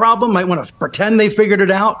not a problem, might want to pretend they figured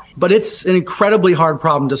it out, but it's an incredibly hard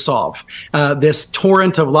problem to solve. This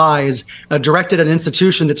torrent of lies directed at an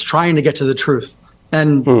institution that's trying to get to the truth.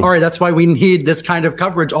 And all right, that's why we need this kind of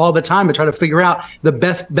coverage all the time to try to figure out the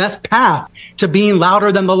best path to being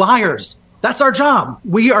louder than the liars. That's our job.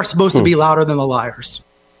 We are supposed to be louder than the liars.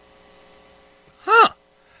 Huh.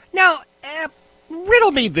 Now,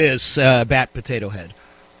 riddle me this, Bat Potato Head.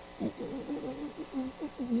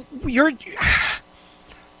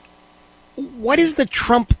 What is the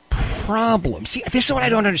Trump problem? See, this is what I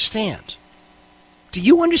don't understand. Do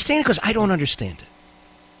you understand it? Because I don't understand it.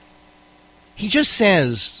 He just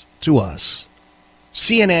says to us,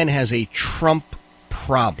 CNN has a Trump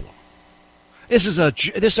problem. This is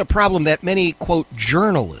a problem that many, quote,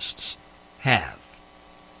 journalists have.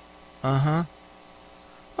 Uh-huh.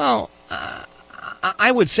 Well,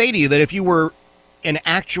 I would say to you that if you were an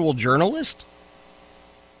actual journalist,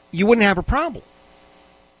 you wouldn't have a problem.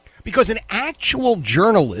 Because an actual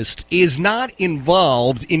journalist is not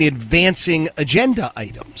involved in advancing agenda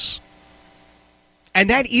items. And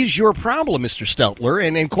that is your problem, Mr. Steltler.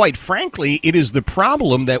 And quite frankly, it is the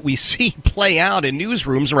problem that we see play out in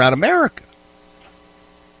newsrooms around America.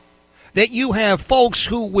 That you have folks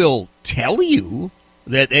who will tell you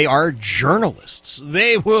that they are journalists.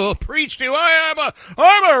 They will preach to you, I'm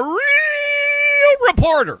a real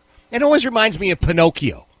reporter. It always reminds me of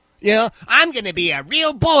Pinocchio. You know, I'm going to be a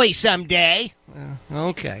real boy someday.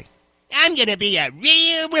 Okay. I'm going to be a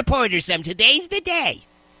real reporter someday. Today's the day.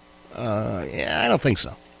 Yeah, I don't think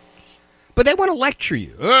so. But they want to lecture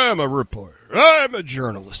you. I'm a reporter. I'm a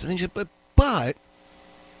journalist. But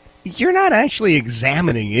you're not actually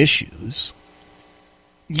examining issues.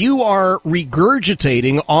 You are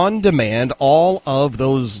regurgitating on demand all of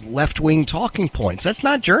those left-wing talking points. That's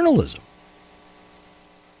not journalism.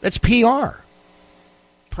 That's PR.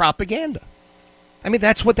 Propaganda. I mean,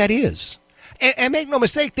 that's what that is. And make no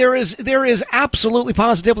mistake, there is absolutely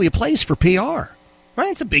positively a place for PR.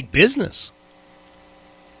 Right? It's a big business.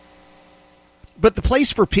 But the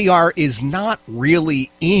place for PR is not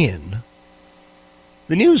really in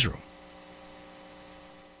the newsroom.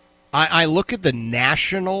 I look at the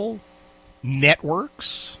national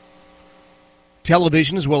networks,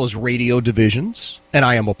 television as well as radio divisions, and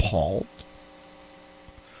I am appalled.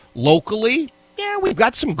 Locally, yeah, we've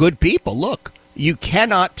got some good people. Look, you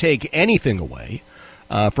cannot take anything away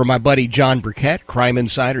from my buddy John Burkett, Crime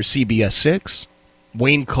Insider, CBS 6.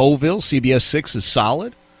 Wayne Colville, CBS 6 is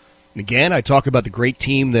solid. And again, I talk about the great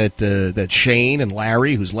team that Shane and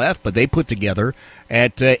Larry, who's left, but they put together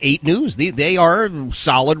at 8 News. They are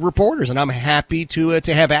solid reporters, and I'm happy to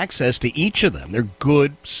have access to each of them. They're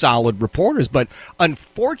good, solid reporters. But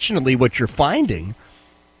unfortunately, what you're finding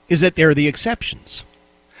is that they're the exceptions.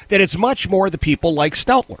 That it's much more the people like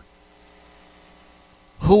Steltler,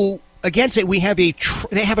 who, again, say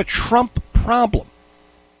they have a Trump problem.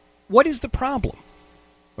 What is the problem?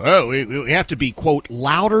 Oh, we have to be, quote,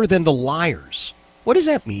 louder than the liars. What does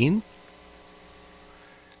that mean?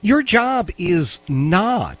 Your job is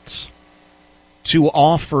not to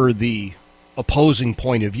offer the opposing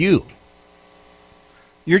point of view.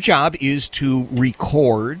 Your job is to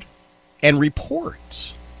record and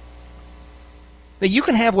report. Now, you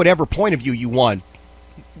can have whatever point of view you want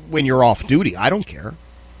when you're off duty. I don't care.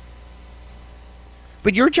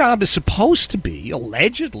 But your job is supposed to be,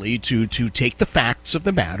 allegedly, to take the facts of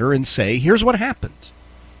the matter and say, here's what happened.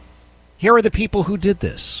 Here are the people who did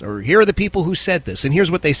this, or here are the people who said this, and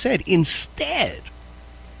here's what they said. Instead,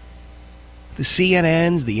 the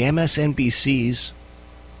CNNs, the MSNBCs,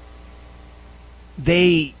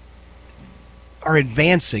 they are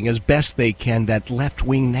advancing as best they can that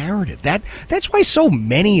left-wing narrative. That's why so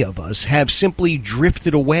many of us have simply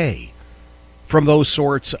drifted away from those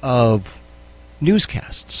sorts of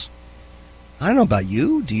newscasts. I don't know about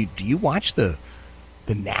you. Do you watch the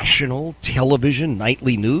national television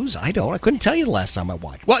nightly news? I don't. I couldn't tell you the last time I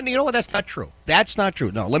watched. Well, you know what? That's not true. That's not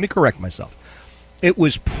true. No, let me correct myself. It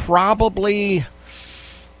was probably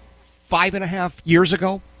 5.5 years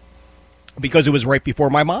ago, because it was right before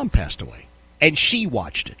my mom passed away. And she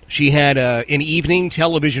watched it. She had an evening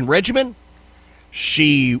television regimen.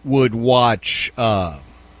 She would watch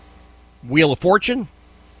Wheel of Fortune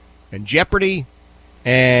and Jeopardy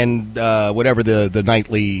and whatever the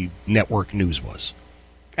nightly network news was.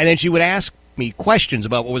 And then she would ask me questions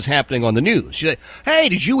about what was happening on the news. She'd say, hey,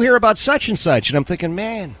 did you hear about such and such? And I'm thinking,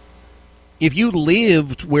 man, if you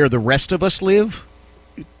lived where the rest of us live,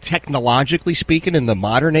 technologically speaking, in the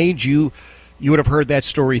modern age, you would have heard that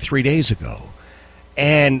story 3 days ago.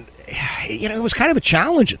 And, it was kind of a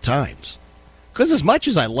challenge at times. Because as much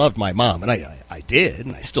as I loved my mom, and I did,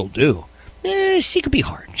 and I still do, she could be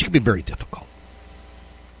hard. She could be very difficult.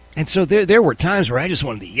 And so there were times where I just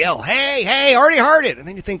wanted to yell, hey, already heard it. And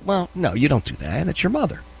then you think, well, no, you don't do that. That's your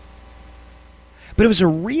mother. But it was a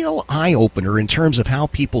real eye-opener in terms of how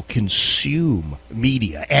people consume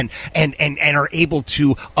media and are able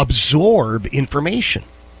to absorb information.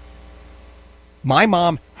 My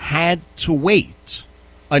mom had to wait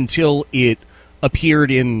until it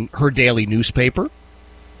appeared in her daily newspaper,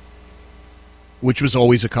 which was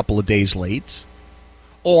always a couple of days late,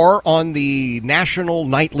 or on the national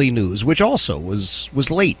nightly news, which also was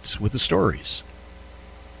late with the stories.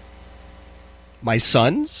 My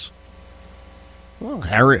sons, well,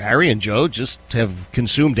 Harry and Joe just have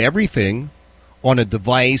consumed everything on a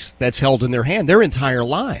device that's held in their hand their entire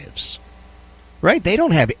lives, right? They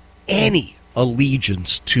don't have any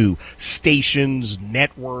allegiance to stations,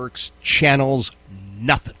 networks, channels,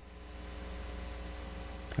 nothing.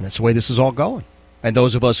 And that's the way this is all going. And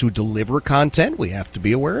those of us who deliver content, we have to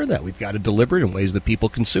be aware of that. We've got to deliver it in ways that people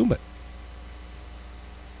consume it.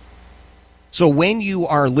 So when you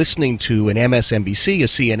are listening to an MSNBC, a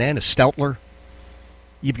CNN, a Stoutler,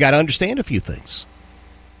 you've got to understand a few things.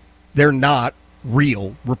 They're not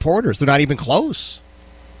real reporters. They're not even close.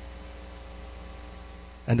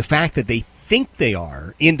 And the fact that they think they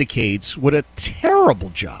are indicates what a terrible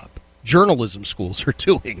job journalism schools are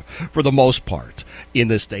doing for the most part in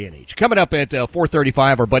this day and age. Coming up at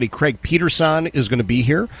 4:35, our buddy Craig Peterson is going to be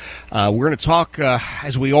here. We're going to talk,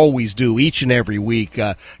 as we always do each and every week,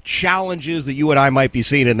 challenges that you and I might be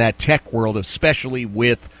seeing in that tech world, especially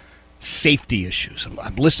with safety issues.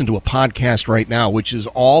 I'm listening to a podcast right now which is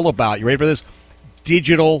all about, you ready for this?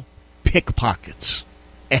 Digital pickpockets.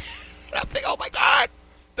 And I'm thinking, oh my God,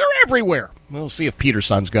 they're everywhere. We'll see if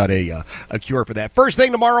Peterson's got a cure for that. First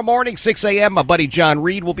thing tomorrow morning, 6 a.m., my buddy John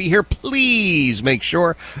Reed will be here. Please make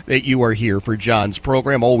sure that you are here for John's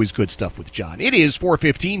program. Always good stuff with John. It is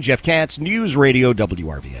 4:15, Jeff Katz, News Radio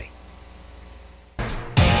WRVA.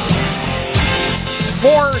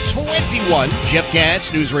 4:21, Jeff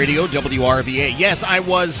Katz, News Radio WRVA. Yes, I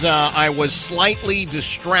was slightly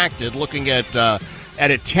distracted looking at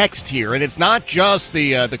a text here, and it's not just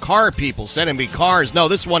the car people sending me cars. No,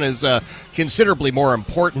 this one is considerably more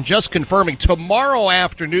important. Just confirming tomorrow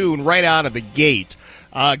afternoon, right out of the gate,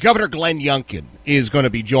 Governor Glenn Youngkin is going to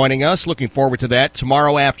be joining us. Looking forward to that.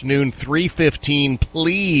 Tomorrow afternoon, 3:15.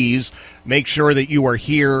 Please make sure that you are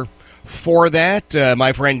here for that.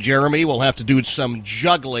 My friend Jeremy will have to do some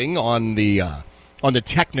juggling on the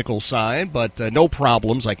technical side, but no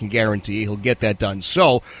problems, I can guarantee. He'll get that done.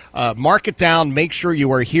 So mark it down. Make sure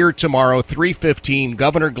you are here tomorrow, 3:15,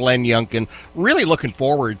 Governor Glenn Youngkin. Really looking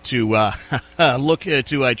forward to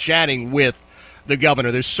chatting with the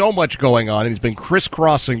governor. There's so much going on, and he's been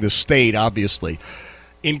crisscrossing the state, obviously,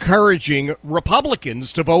 encouraging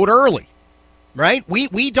Republicans to vote early. Right?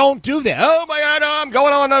 We don't do that. Oh, my God, I'm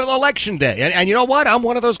going on Election Day. And you know what? I'm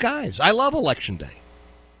one of those guys. I love Election Day.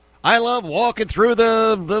 I love walking through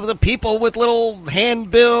the people with little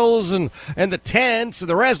handbills and the tents and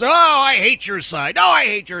the rest. Oh, I hate your side. Oh, I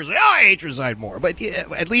hate your side. Oh, I hate your side more. But yeah,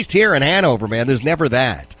 at least here in Hanover, man, there's never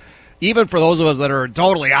that. Even for those of us that are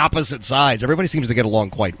totally opposite sides, everybody seems to get along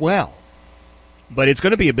quite well. But it's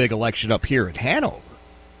going to be a big election up here in Hanover.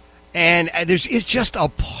 And it's just a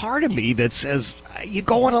part of me that says, you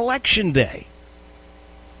go on election day.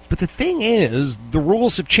 But the thing is, the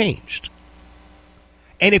rules have changed.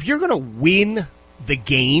 And if you're going to win the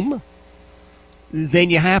game, then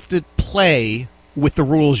you have to play with the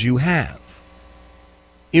rules you have.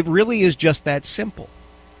 It really is just that simple.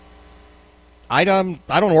 I don't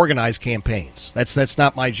organize campaigns. That's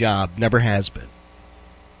not my job, never has been.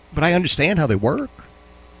 But I understand how they work.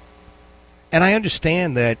 And I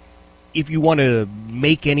understand that if you want to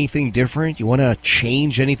make anything different, you want to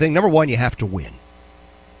change anything, number one, you have to win.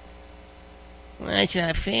 Well, that's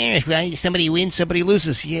not fair. If somebody wins, somebody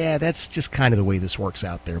loses. Yeah, that's just kind of the way this works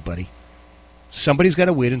out there, buddy. Somebody's got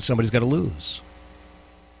to win and somebody's got to lose.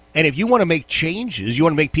 And if you want to make changes, you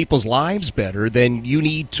want to make people's lives better, then you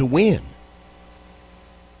need to win.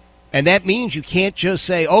 And that means you can't just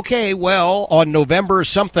say, okay, well, on November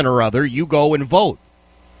something or other, you go and vote.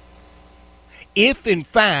 If, in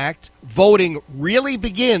fact, voting really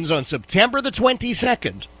begins on September the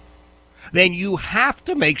 22nd, then you have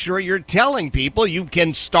to make sure you're telling people you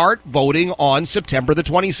can start voting on September the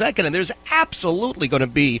 22nd. And there's absolutely going to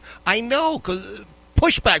be, I know,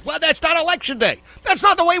 pushback. Well, that's not Election Day. That's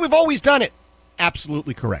not the way we've always done it.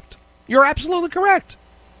 Absolutely correct. You're absolutely correct.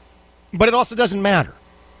 But it also doesn't matter.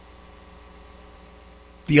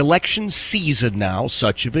 The election season now,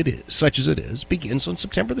 such as it is, begins on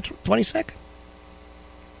September the 22nd.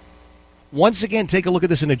 Once again, take a look at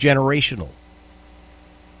this in a generational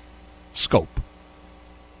scope.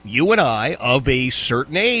 You and I, of a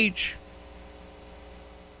certain age,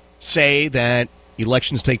 say that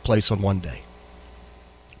elections take place on one day.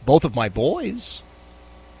 Both of my boys,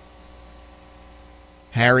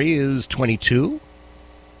 Harry is 22,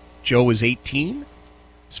 Joe is 18.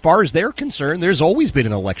 As far as they're concerned, there's always been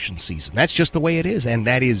an election season. That's just the way it is, and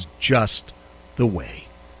that is just the way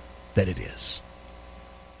that it is.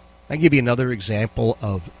 I'll give you another example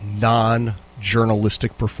of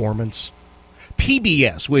non-journalistic performance.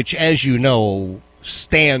 PBS, which, as you know,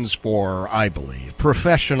 stands for, I believe,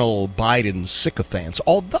 Professional Biden Sycophants,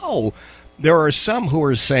 although there are some who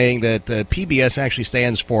are saying that PBS actually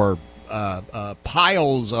stands for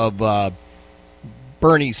piles of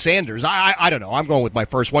Bernie Sanders. I don't know. I'm going with my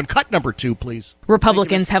first one. Cut number 2, please.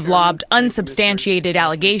 Republicans have lobbed unsubstantiated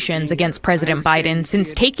allegations against President Biden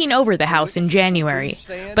since taking over the House in January,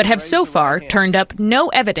 but have so far turned up no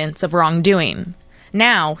evidence of wrongdoing.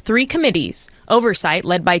 Now, 3 committees, Oversight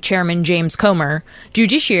led by Chairman James Comer,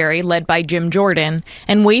 Judiciary led by Jim Jordan,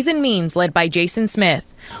 and Ways and Means led by Jason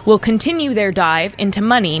Smith, will continue their dive into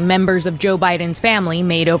money members of Joe Biden's family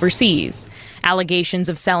made overseas, allegations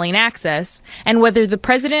of selling access, and whether the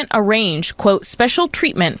president arranged, quote, special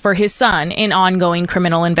treatment for his son in ongoing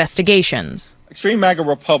criminal investigations. Extreme MAGA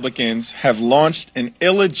Republicans have launched an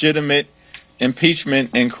illegitimate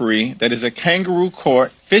impeachment inquiry that is a kangaroo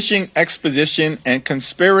court, fishing expedition, and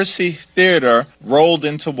conspiracy theater rolled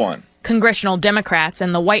into one. Congressional Democrats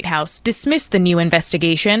and the White House dismissed the new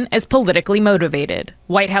investigation as politically motivated.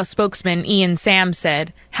 White House spokesman Ian Sams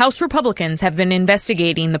said, House Republicans have been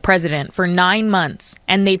investigating the president for 9 months,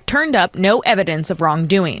 and they've turned up no evidence of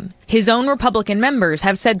wrongdoing. His own Republican members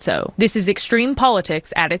have said so. This is extreme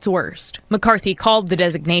politics at its worst. McCarthy called the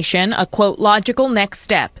designation a, quote, logical next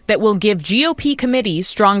step that will give GOP committees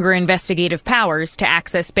stronger investigative powers to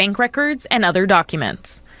access bank records and other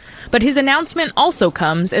documents. But his announcement also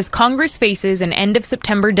comes as Congress faces an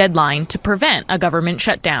end-of-September deadline to prevent a government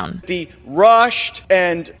shutdown. The rushed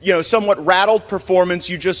and, somewhat rattled performance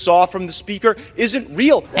you just saw from the speaker isn't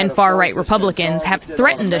real. And far-right Republicans have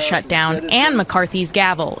threatened a shutdown and McCarthy's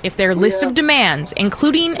gavel if their list of demands,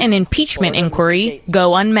 including an impeachment inquiry,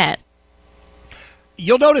 go unmet.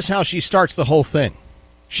 You'll notice how she starts the whole thing.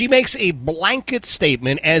 She makes a blanket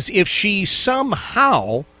statement as if she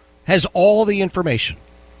somehow has all the information.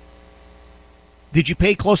 Did you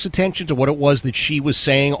pay close attention to what it was that she was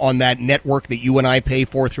saying on that network that you and I pay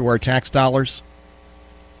for through our tax dollars?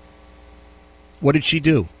 What did she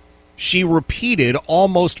do? She repeated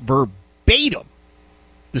almost verbatim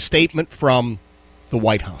the statement from the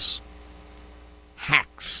White House.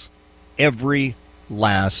 Hacks. Every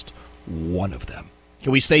last one of them.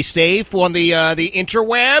 Can we stay safe on the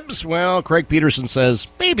interwebs? Well, Craig Peterson says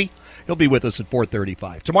maybe. He'll be with us at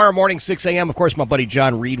 4:35. Tomorrow morning, 6 a.m., of course, my buddy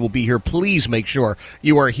John Reed will be here. Please make sure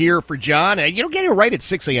you are here for John. Get it right at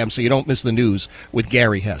 6 a.m. so you don't miss the news with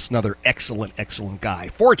Gary Hess, another excellent, excellent guy.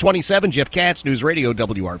 427, Jeff Katz, News Radio,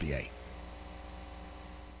 WRVA.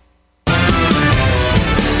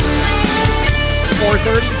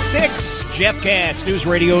 4:36. Jeff Katz, News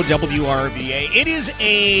Radio WRVA. It is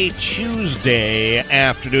a Tuesday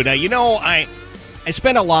afternoon. Now, you know, I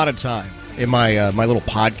spend a lot of time in my my little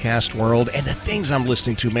podcast world, and the things I'm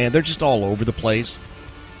listening to, man, they're just all over the place.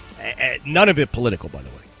 None of it political, by the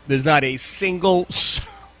way. There's not a single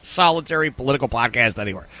solitary political podcast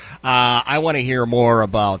anywhere. I want to hear more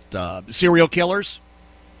about serial killers.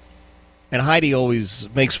 And Heidi always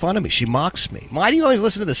makes fun of me. She mocks me. Why do you always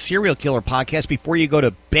listen to the serial killer podcast before you go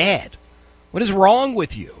to bed? What is wrong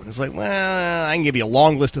with you? And it's like, well, I can give you a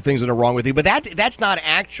long list of things that are wrong with you, but that's not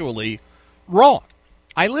actually wrong.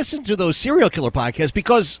 I listen to those serial killer podcasts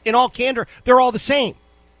because, in all candor, they're all the same.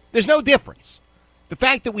 There's no difference. The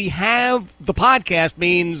fact that we have the podcast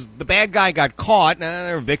means the bad guy got caught.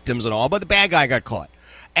 They're victims and all, but the bad guy got caught.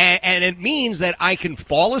 And it means that I can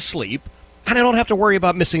fall asleep and I don't have to worry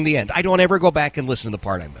about missing the end. I don't ever go back and listen to the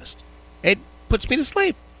part I missed. It puts me to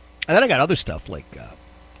sleep. And then I got other stuff like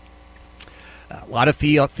a lot of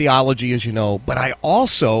theology, as you know. But I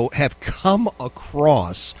also have come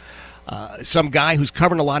across some guy who's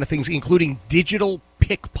covering a lot of things, including digital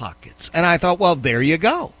pickpockets. And I thought, well, there you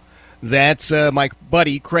go. That's my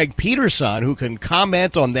buddy Craig Peterson, who can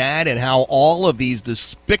comment on that and how all of these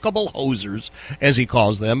despicable hosers, as he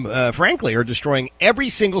calls them, frankly, are destroying every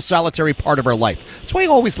single solitary part of our life. That's why I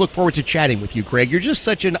always look forward to chatting with you, Craig. You're just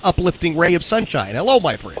such an uplifting ray of sunshine. Hello,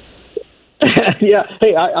 my friend. Yeah.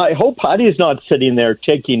 Hey, I hope Heidi's not sitting there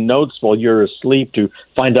taking notes while you're asleep to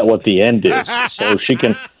find out what the end is so she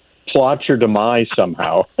can plot your demise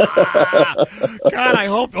somehow. God, I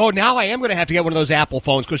hope. Oh, now I am going to have to get one of those Apple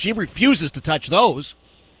phones because she refuses to touch those.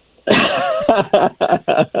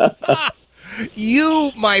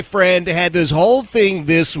 You, my friend, had this whole thing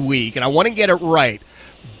this week, and I want to get it right.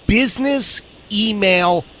 Business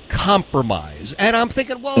email compromise. And I'm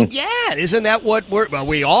thinking, well, yeah, isn't that what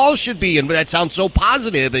we all should be? And that sounds so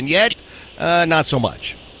positive, and yet not so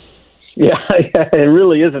much. Yeah, it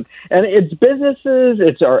really isn't. And it's businesses,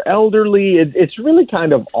 it's our elderly, it's really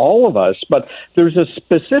kind of all of us. But there's a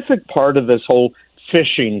specific part of this whole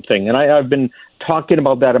phishing thing. And I've been talking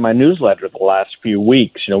about that in my newsletter the last few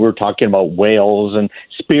weeks. You know, we were talking about whales and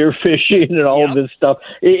spear fishing and all of this stuff.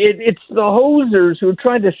 It's the hosers who are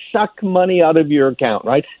trying to suck money out of your account,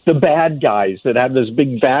 right? The bad guys that have this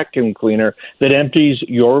big vacuum cleaner that empties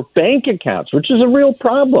your bank accounts, which is a real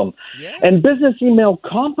problem. Yeah. And business email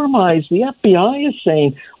compromise, the FBI is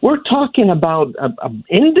saying we're talking about an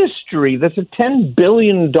industry that's a $10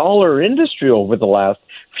 billion industry over the last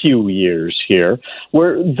few years here,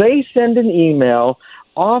 where they send an email.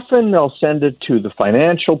 Often they'll send it to the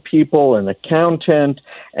financial people, an accountant,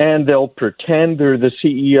 and they'll pretend they're the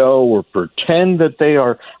CEO or pretend that they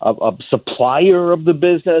are a supplier of the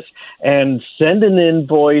business and send an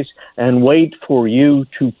invoice and wait for you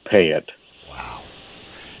to pay it. Wow.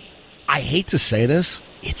 I hate to say this.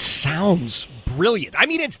 It sounds brilliant. I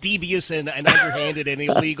mean, it's devious and underhanded and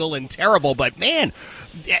illegal and terrible, but man,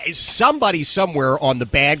 somebody somewhere on the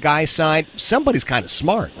bad guy side, somebody's kind of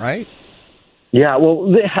smart, right? Yeah,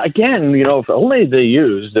 well, again, you know, if only they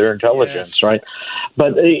use their intelligence, right?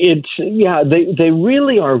 But they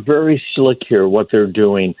really are very slick here, what they're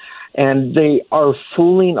doing, and they are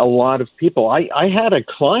fooling a lot of people. I had a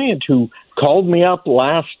client who called me up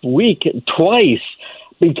last week twice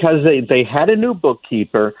because they had a new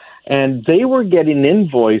bookkeeper, and they were getting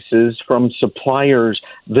invoices from suppliers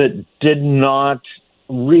that did not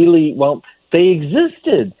really, well, they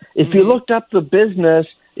existed. If you looked up the business,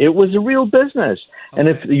 it was a real business. Okay. And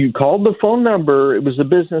if you called the phone number, it was the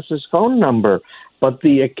business's phone number. But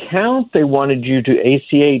the account they wanted you to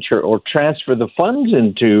ACH or transfer the funds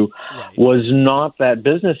into was not that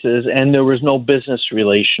business's, and there was no business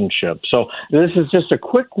relationship. So this is just a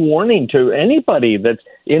quick warning to anybody that's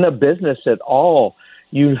in a business at all.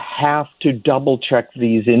 You have to double check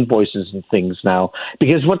these invoices and things now,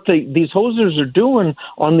 because what these hosers are doing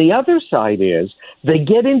on the other side is they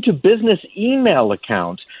get into business email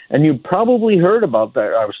accounts. And you probably heard about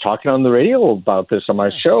that. I was talking on the radio about this on my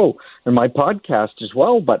show and my podcast as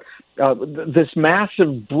well. But this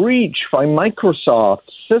massive breach by Microsoft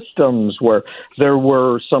systems where there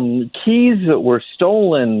were some keys that were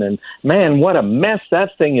stolen. And man, what a mess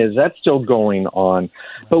that thing is. That's still going on.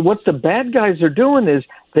 But what the bad guys are doing is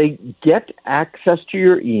they get access to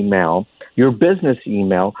your email, your business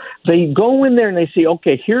email. They go in there and they say,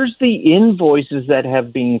 okay, here's the invoices that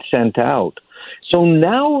have been sent out. So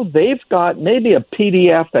now they've got maybe a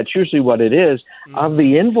PDF, that's usually what it is, of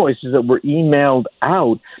the invoices that were emailed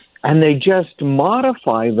out. and they just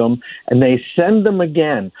modify them and they send them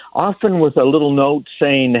again, often with a little note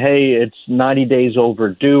saying, hey, it's 90 days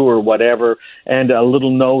overdue or whatever, and a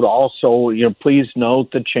little note also, please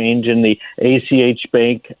note the change in the ACH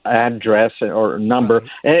bank address or number,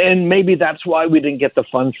 and maybe that's why we didn't get the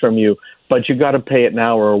funds from you, but you got to pay it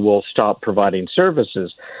now or we'll stop providing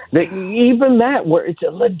services. Even that, where it's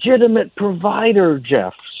a legitimate provider,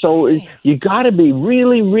 Jeff. So you got to be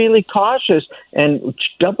really, really cautious and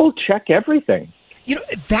double check everything.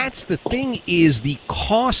 That's the thing, is the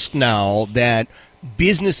cost now that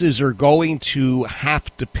businesses are going to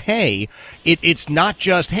have to pay. It's not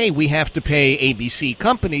just, hey, we have to pay ABC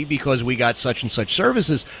company because we got such and such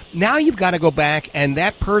services. Now you've got to go back, and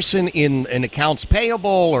that person in an accounts payable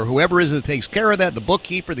or whoever is that takes care of that, the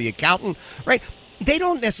bookkeeper, the accountant, right? They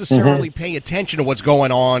don't necessarily pay attention to what's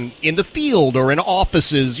going on in the field or in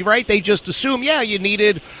offices, right? They just assume, you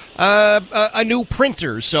needed a new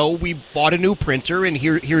printer, so we bought a new printer, and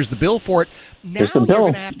here's the bill for it. Now you're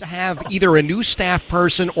going to have either a new staff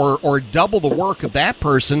person or double the work of that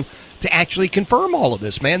person to actually confirm all of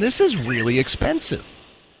this, man. This is really expensive.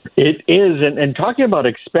 It is, and talking about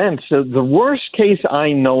expense, the worst case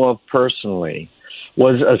I know of personally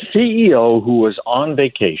was a CEO who was on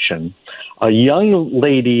vacation, a young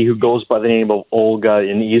lady who goes by the name of Olga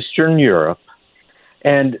in Eastern Europe,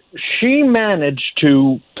 and she managed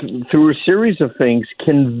to, through a series of things,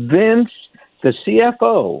 convince the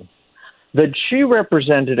CFO that she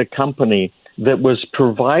represented a company that was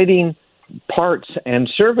providing parts and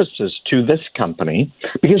services to this company,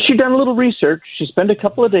 because she'd done a little research. She spent a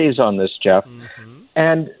couple of days on this, Jeff,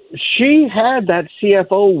 and she had that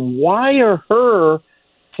CFO wire her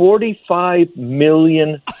 $45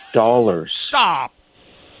 million. Stop.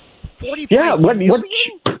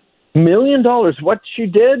 $45 million? What she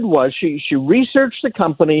did was she researched the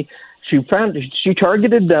company. She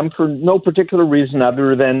targeted them for no particular reason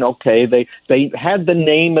other than, okay, they had the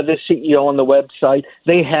name of the CEO on the website.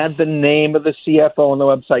 They had the name of the CFO on the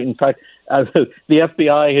website. In fact, the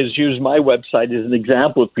FBI has used my website as an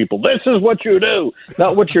example of people. This is what you do,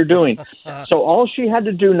 not what you're doing. So all she had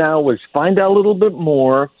to do now was find out a little bit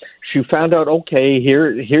more. She found out, okay,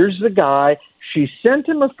 here's the guy. She sent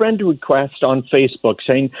him a friend request on Facebook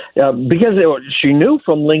saying, because she knew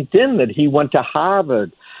from LinkedIn that he went to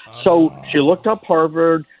Harvard. So she looked up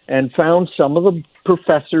Harvard and found some of the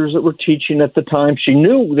professors that were teaching at the time. She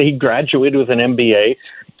knew that he graduated with an MBA.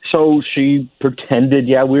 So she pretended,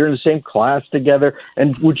 we were in the same class together.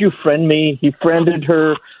 And would you friend me? He friended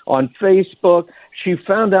her on Facebook. She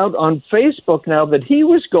found out on Facebook now that he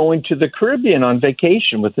was going to the Caribbean on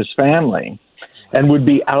vacation with his family and would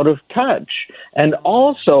be out of touch. And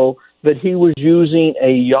also that he was using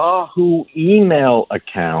a Yahoo email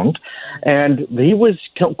account, and he was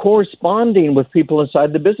corresponding with people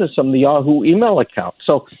inside the business on the Yahoo email account.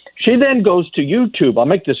 So she then goes to YouTube. I'll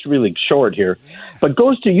make this really short here, but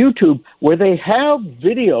goes to YouTube where they have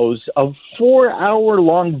videos of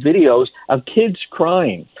 4-hour-long videos of kids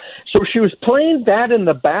crying. So she was playing that in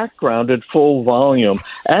the background at full volume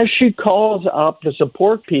as she calls up the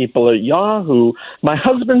support people at Yahoo. My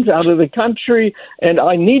husband's out of the country, and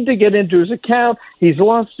I need to get into his account. He's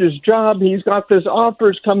lost his job. He's got this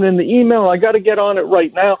offers coming in the email. I got to get on it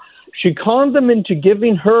right now. She conned them into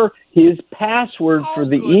giving her his password for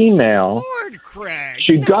the email. Lord, Craig.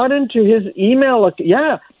 She got into his email.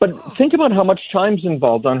 But think about how much time's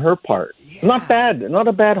involved on her part. Not bad. Not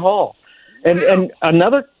a bad haul. And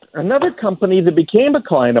another company that became a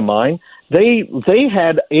client of mine, they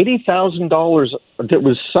had $80,000 that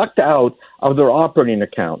was sucked out of their operating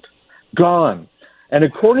account. Gone. And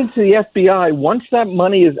according to the FBI, once that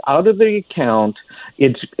money is out of the account,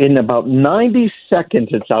 it's in about 90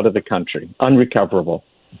 seconds, it's out of the country, unrecoverable.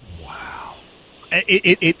 Wow.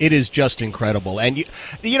 It is just incredible. And,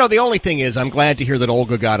 the only thing is, I'm glad to hear that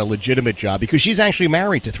Olga got a legitimate job, because she's actually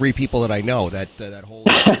married to 3 people that I know, that whole...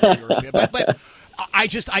 but I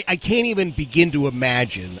can't even begin to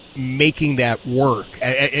imagine making that work.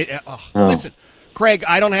 Listen, Craig,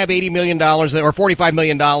 I don't have $80 million or $45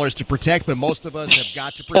 million to protect, but most of us have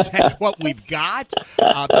got to protect what we've got.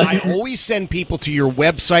 I always send people to your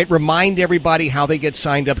website, remind everybody how they get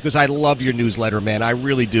signed up, because I love your newsletter, man. I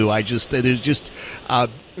really do.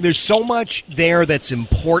 There's so much there that's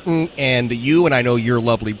important, and you, and I know your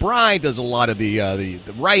lovely bride does a lot of the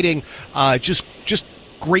writing. Just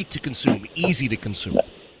great to consume, easy to consume.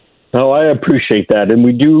 Oh, I appreciate that. And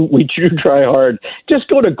we do try hard. Just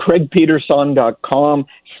go to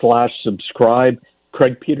craigpeterson.com/subscribe.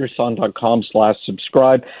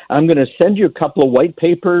 CraigPeterson.com/subscribe. I'm going to send you a couple of white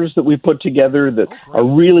papers that we put together that are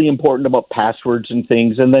really important about passwords and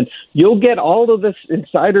things. And then you'll get all of this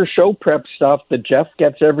insider show prep stuff that Jeff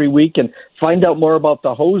gets every week and find out more about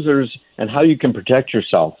the hosers and how you can protect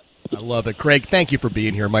yourself. I love it. Craig, thank you for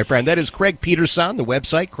being here, my friend. That is Craig Peterson, the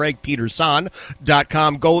website,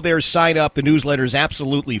 CraigPeterson.com. Go there, sign up. The newsletter is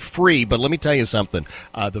absolutely free. But let me tell you something.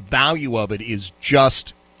 The value of it is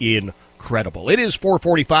just incredible. It is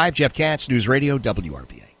 4:45. Jeff Katz, News Radio,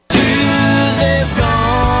 WRVA.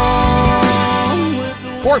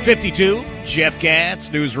 4:52. Jeff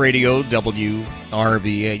Katz, News Radio,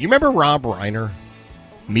 WRVA. You remember Rob Reiner,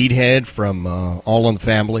 meathead from All in the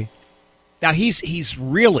Family? Now, he's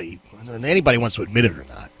really, and anybody wants to admit it or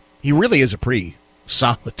not, he really is a pretty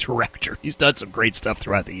solid director. He's done some great stuff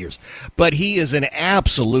throughout the years. But he is an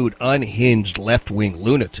absolute unhinged left-wing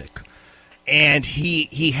lunatic. And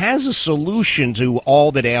he has a solution to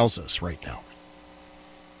all that ails us right now.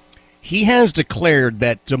 He has declared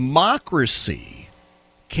that democracy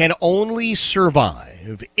can only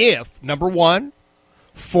survive if, number one,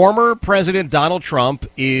 former President Donald Trump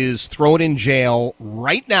is thrown in jail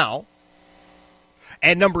right now,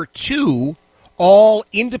 and number two, all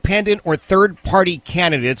independent or third-party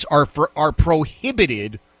candidates are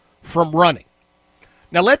prohibited from running.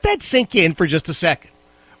 Now, let that sink in for just a second.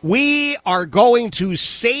 We are going to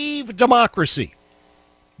save democracy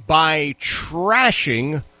by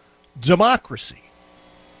trashing democracy.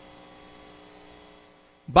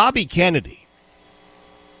 Bobby Kennedy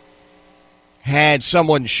had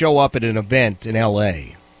someone show up at an event in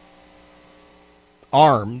L.A.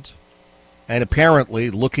 armed and apparently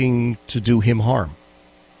looking to do him harm.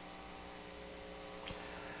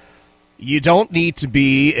 You don't need to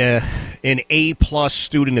be an A-plus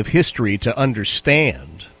student of history to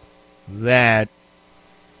understand that,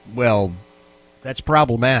 well, that's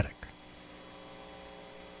problematic.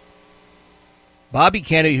 Bobby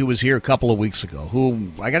Kennedy, who was here a couple of weeks ago,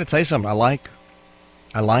 who, I got to tell you something, I like,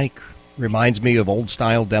 reminds me of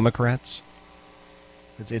old-style Democrats.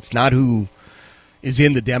 It's not who is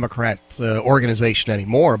in the Democrat organization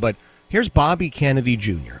anymore, but here's Bobby Kennedy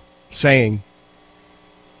Jr. saying,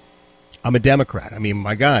 I'm a Democrat. I mean,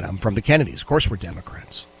 my God, I'm from the Kennedys. Of course we're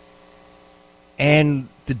Democrats. And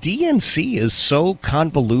the DNC is so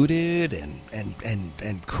convoluted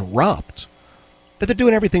and corrupt that they're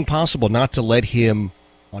doing everything possible not to let him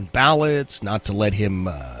on ballots, not to let him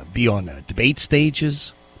be on debate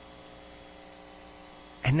stages.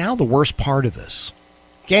 And now the worst part of this.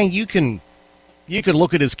 Gang, you can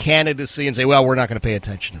look at his candidacy and say, well, we're not going to pay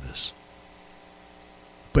attention to this.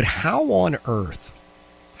 But how on earth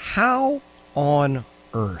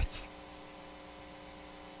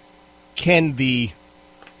can the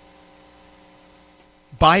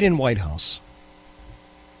Biden White House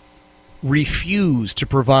refuse to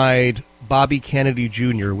provide Bobby Kennedy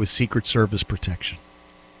Jr. with Secret Service protection?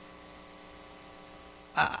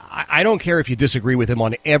 I don't care if you disagree with him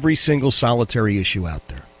on every single solitary issue out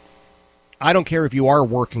there. I don't care if you are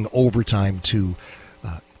working overtime to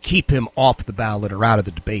keep him off the ballot or out of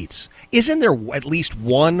the debates. Isn't there at least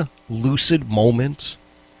one lucid moment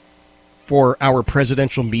for our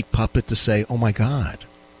presidential meat puppet to say, oh, my God,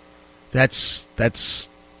 that's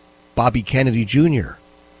Bobby Kennedy Jr.?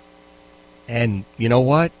 And you know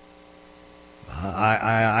what?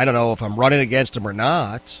 I don't know if I'm running against him or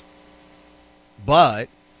not, but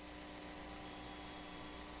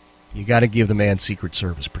you got to give the man Secret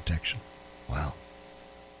Service protection. Wow.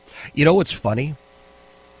 You know what's funny?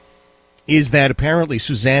 Is that apparently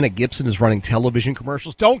Susanna Gibson is running television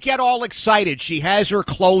commercials. Don't get all excited. She has her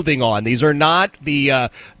clothing on. These are not the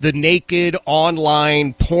naked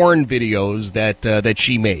online porn videos that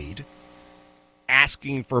she made,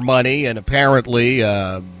 asking for money and apparently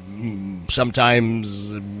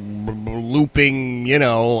sometimes looping,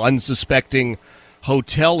 unsuspecting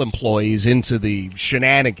hotel employees into the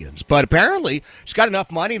shenanigans. But apparently she's got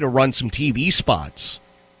enough money to run some TV spots.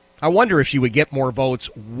 I wonder if she would get more votes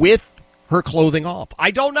with her clothing off.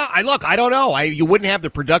 I don't know. I don't know. You wouldn't have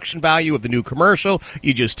the production value of the new commercial.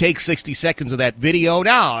 You just take 60 seconds of that video.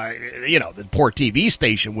 Now, the poor TV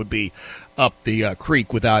station would be up the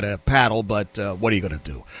creek without a paddle, but what are you going to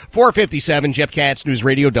do? 4:57, Jeff Katz, News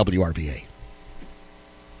Radio, WRVA.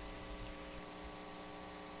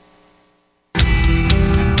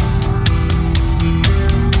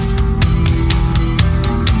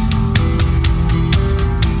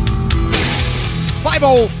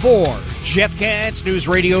 Jeff Katz, News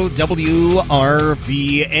Radio,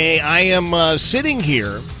 WRVA. I am sitting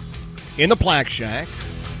here in the Plaque Shack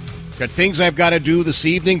Got things I've got to do this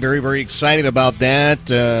evening. Very, very excited about that.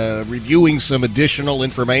 Reviewing some additional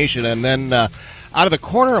information. And then out of the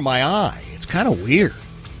corner of my eye, it's kind of weird.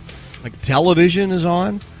 Like television is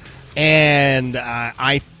on. And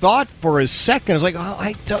I thought for a second, I was like,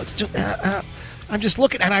 oh, I'm just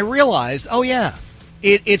looking. And I realized, oh, yeah.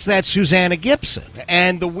 It's that Susanna Gibson.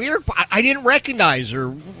 And the weird part, I didn't recognize her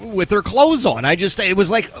with her clothes on. It was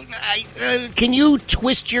like, can you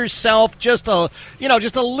twist yourself just a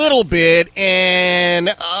little bit?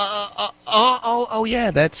 And, oh yeah,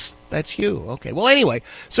 that's you. Okay. Well, anyway,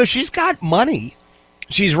 so she's got money.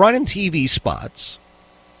 She's running TV spots.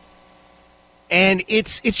 And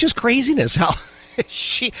it's just craziness how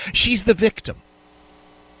she's the victim.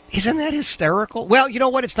 Isn't that hysterical? Well, you know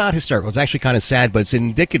what? It's not hysterical. It's actually kind of sad, but it's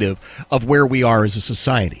indicative of where we are as a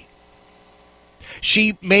society.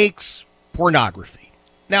 She makes pornography.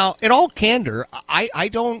 Now, in all candor, I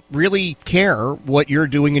don't really care what you're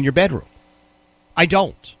doing in your bedroom. I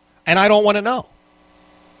don't. And I don't want to know.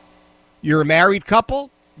 You're a married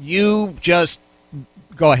couple. You just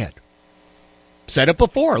go ahead. Said it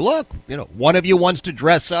before. Look, one of you wants to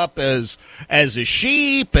dress up as a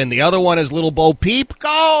sheep and the other one as Little Bo Peep.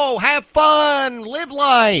 Go, have fun, live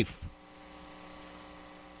life.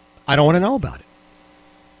 I don't want to know about it.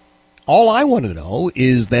 All I want to know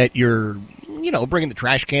is that you're, bringing the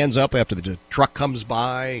trash cans up after the truck comes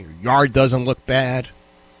by. Your yard doesn't look bad.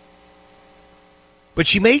 But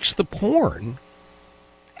she makes the porn,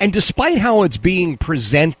 and despite how it's being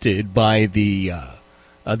presented by the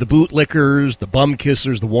bootlickers, the bum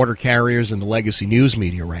kissers, the water carriers, and the legacy news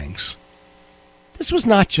media ranks, this was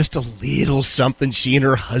not just a little something she and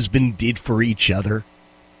her husband did for each other.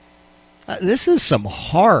 This is some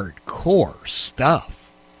hardcore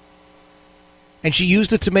stuff. And she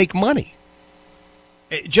used it to make money.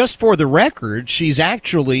 Just for the record, she's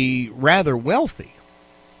actually rather wealthy.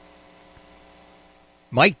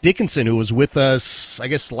 Mike Dickinson, who was with us, I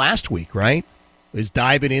guess, last week, right, is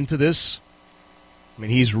diving into this. I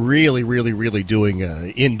mean, he's really, really, really doing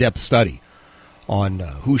an in-depth study on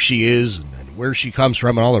who she is and where she comes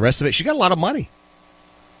from and all the rest of it. She got a lot of money.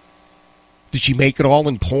 Did she make it all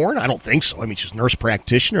in porn? I don't think so. I mean, she's a nurse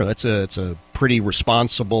practitioner. It's a pretty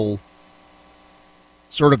responsible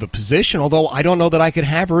sort of a position, although I don't know that I could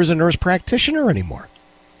have her as a nurse practitioner anymore.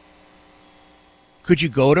 Could you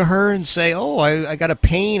go to her and say, oh, I got a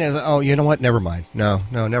pain? Oh, you know what? Never mind. No,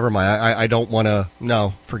 never mind. I don't want to.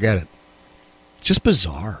 No, forget it. Just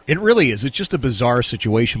bizarre. It really is. It's just a bizarre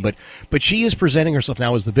situation. But she is presenting herself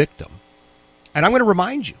now as the victim. And I'm going to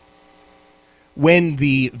remind you, when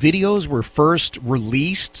the videos were first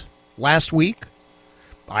released last week,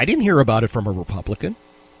 I didn't hear about it from a Republican.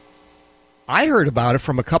 I heard about it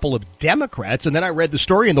from a couple of Democrats, and then I read the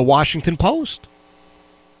story in the Washington Post.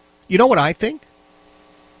 You know what I think?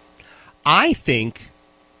 I think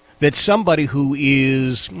that somebody who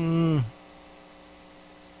is...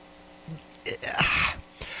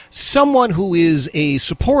 someone who is a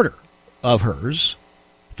supporter of hers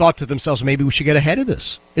thought to themselves, maybe we should get ahead of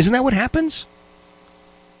this. Isn't that what happens?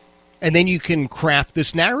 And then you can craft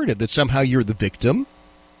this narrative that somehow you're the victim.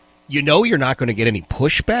 You know you're not going to get any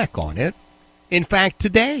pushback on it. In fact,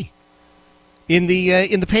 today, in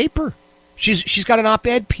the paper, she's got an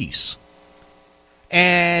op-ed piece.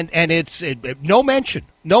 And it's no mention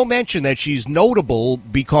that she's notable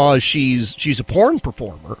because she's a porn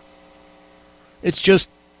performer. It's just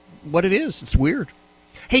what it is. It's weird.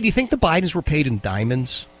 Hey, do you think the Bidens were paid in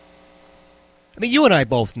diamonds? I mean, you and I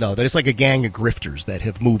both know that it's like a gang of grifters that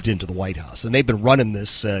have moved into the White House, and they've been running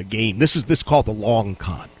this game. This is called the long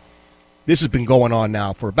con. This has been going on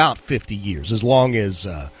now for about 50 years, as long as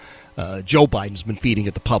Joe Biden's been feeding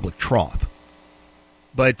at the public trough.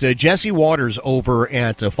 But Jesse Waters over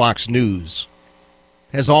at Fox News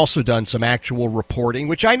has also done some actual reporting,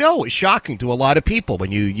 which I know is shocking to a lot of people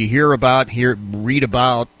when you read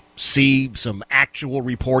about, see some actual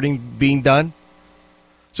reporting being done.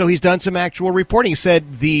 So he's done some actual reporting. He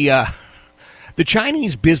said the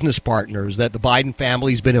Chinese business partners that the Biden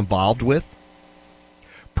family's been involved with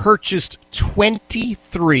purchased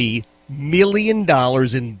 $23 million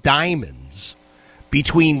in diamonds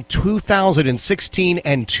between 2016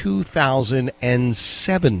 and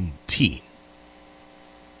 2017.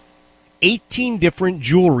 18 different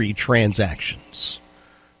jewelry transactions.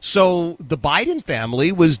 So the Biden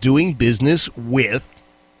family was doing business with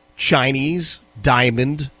Chinese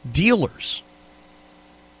diamond dealers.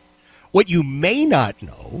 What you may not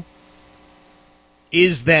know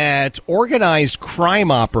is that organized crime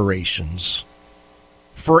operations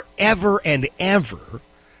forever and ever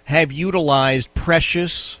have utilized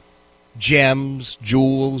precious gems,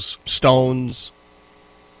 jewels, stones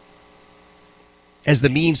as the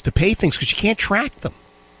means to pay things because you can't track them.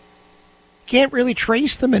 Can't really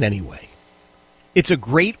trace them in any way. It's a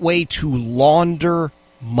great way to launder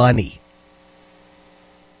money.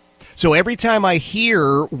 So every time I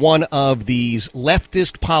hear one of these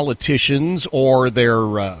leftist politicians or their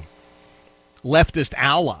leftist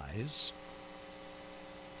allies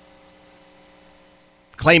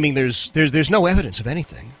claiming there's no evidence of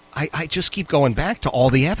anything, I just keep going back to all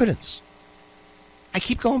the evidence. I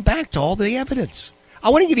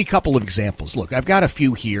want to give you a couple of examples. Look, I've got a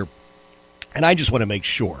few here, and I just want to make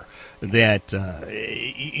sure that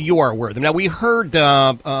you are aware of them. Now, we heard,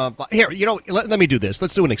 here, let me do this.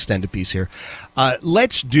 Let's do an extended piece here.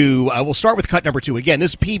 We'll start with cut number 2. Again,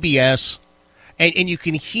 this is PBS, and you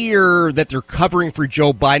can hear that they're covering for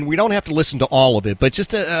Joe Biden. We don't have to listen to all of it, but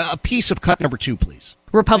just a piece of cut number 2, please.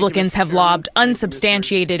 Republicans have lobbed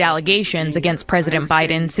unsubstantiated allegations against President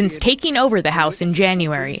Biden since taking over the House in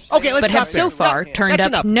January, but have so far turned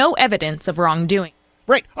up no evidence of wrongdoing.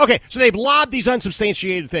 Right. Okay, so they've lobbed these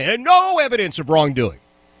unsubstantiated things and no evidence of wrongdoing.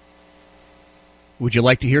 Would you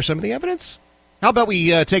like to hear some of the evidence? How about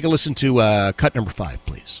we take a listen to cut number 5,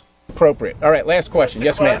 please? Appropriate. All right, last question.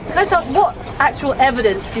 Yes, ma'am. Can I just ask, what actual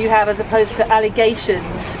evidence do you have as opposed to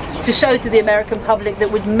allegations to show to the American public that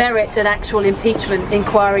would merit an actual impeachment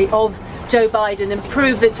inquiry of Joe Biden and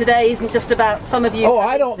prove that today isn't just about some of you... Oh,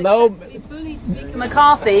 I don't know. Speaker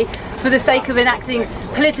McCarthy for the sake of enacting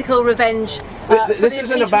political revenge. This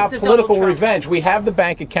isn't about political revenge. We have the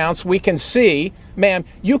bank accounts. We can see, ma'am,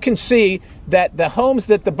 you can see that the homes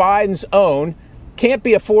that the Bidens own can't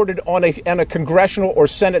be afforded on a congressional or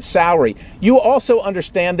Senate salary. You also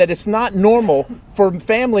understand that it's not normal for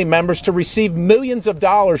family members to receive millions of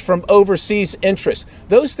dollars from overseas interests.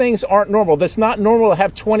 Those things aren't normal. That's not normal to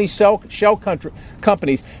have 20 shell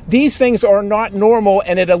companies. These things are not normal,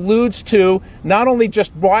 and it alludes to not only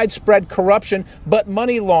just widespread corruption, but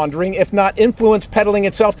money laundering, if not influence peddling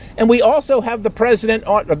itself. And we also have the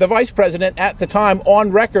vice president at the time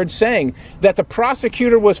on record saying that the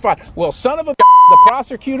prosecutor was fired. Well, son of a the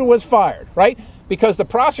prosecutor was fired, right? Because the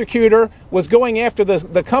prosecutor was going after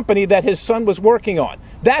the company that his son was working on.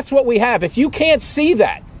 That's what we have. If you can't see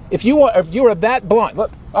that, if you are that blind,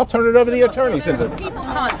 look, I'll turn it over to the attorneys. People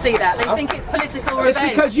can't see that. They think it's political revenge. It's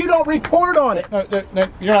because you don't report on it.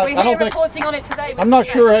 You're not, reporting on it today. I'm not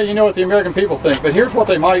sure how you know what the American people think, but here's what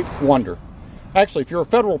they might wonder. Actually, if you're a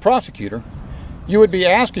federal prosecutor, you would be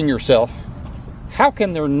asking yourself, how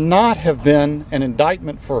can there not have been an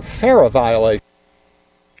indictment for a FARA violation?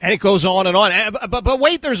 And it goes on and on. But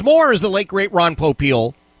wait, there's more, as the late, great Ron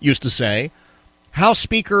Popeil used to say. House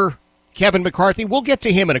Speaker Kevin McCarthy, we'll get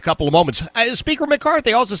to him in a couple of moments. Speaker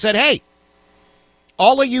McCarthy also said, hey,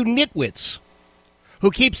 all of you nitwits who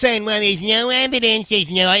keep saying, well, there's no evidence,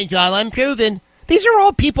 it's all unproven. These are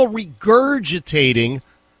all people regurgitating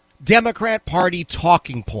Democrat Party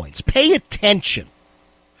talking points. Pay attention.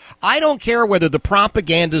 I don't care whether the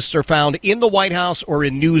propagandists are found in the White House or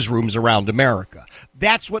in newsrooms around America.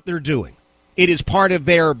 That's what they're doing. It is part of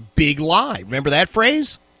their big lie. Remember that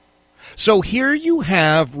phrase? So here you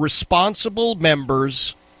have responsible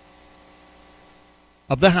members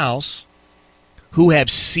of the House who have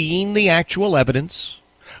seen the actual evidence,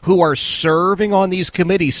 who are serving on these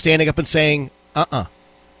committees, standing up and saying,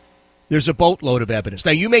 there's a boatload of evidence.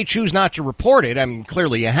 Now, you may choose not to report it. I mean,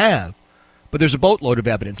 clearly you have. But there's a boatload of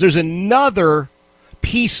evidence. There's another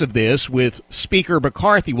piece of this with Speaker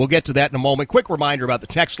McCarthy. We'll get to that in a moment. Quick reminder about the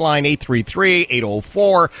text line,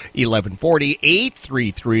 833-804-1140,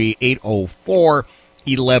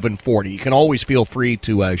 833-804-1140. You can always feel free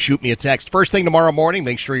to shoot me a text. First thing tomorrow morning,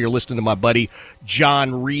 make sure you're listening to my buddy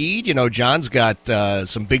John Reed. You know, John's got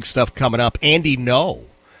some big stuff coming up. Andy No.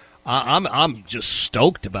 I'm just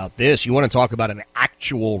stoked about this. You want to talk about an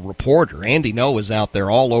actual reporter. Andy No is out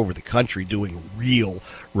there all over the country doing real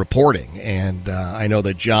reporting. And I know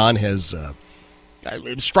that John has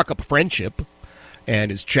struck up a friendship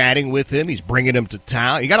and is chatting with him. He's bringing him to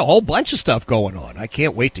town. You got a whole bunch of stuff going on. I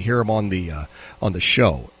can't wait to hear him on the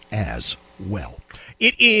show as well.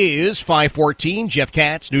 It is 5:14. Jeff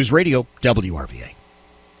Katz, News Radio, WRVA.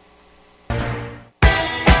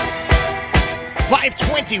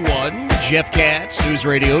 521, Jeff Katz, News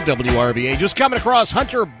Radio, WRVA. Just coming across,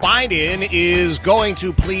 Hunter Biden is going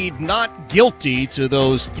to plead not guilty to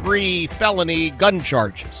those 3 felony gun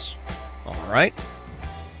charges. All right.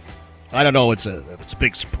 I don't know, it's a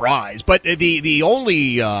big surprise, but the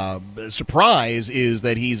only surprise is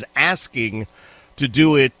that he's asking to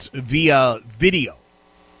do it via video.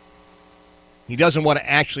 He doesn't want to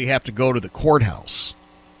actually have to go to the courthouse.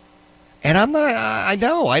 And I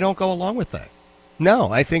don't go along with that.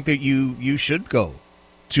 No, I think that you should go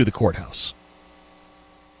to the courthouse.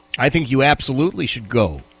 I think you absolutely should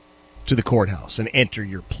go to the courthouse and enter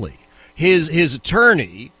your plea. His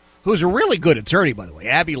attorney, who's a really good attorney, by the way,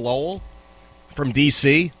 Abby Lowell from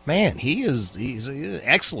D.C., man, he's an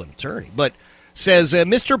excellent attorney, but says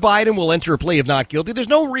Mr. Biden will enter a plea of not guilty. There's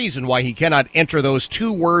no reason why he cannot enter those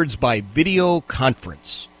 2 words by video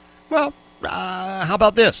conference. Well, how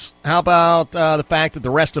about this? How about the fact that the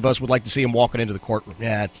rest of us would like to see him walking into the courtroom?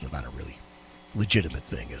 Yeah, it's not a really legitimate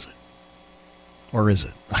thing, is it? Or is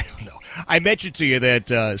it? I don't know. I mentioned to you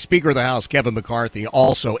that Speaker of the House, Kevin McCarthy,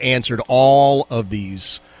 also answered all of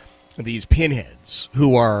these pinheads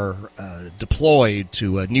who are deployed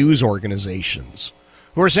to news organizations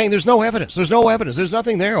who are saying there's no evidence. There's no evidence. There's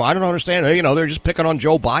nothing there. I don't understand. You know, they're just picking on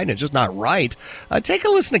Joe Biden. It's just not right. Take a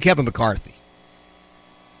listen to Kevin McCarthy.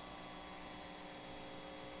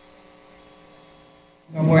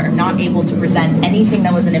 We're not able to present anything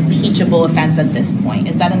that was an impeachable offense at this point.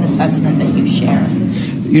 Is that an assessment that you share?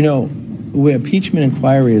 You know, impeachment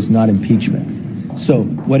inquiry is not impeachment. So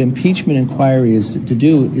what impeachment inquiry is to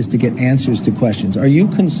do is to get answers to questions. Are you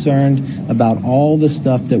concerned about all the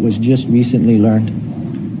stuff that was just recently learned?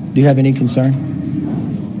 Do you have any concern?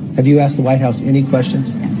 Have you asked the White House any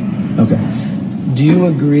questions? Yes. Okay. Do you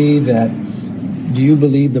agree do you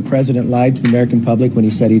believe the president lied to the American public when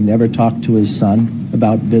he said he'd never talked to his son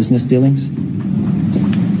about business dealings?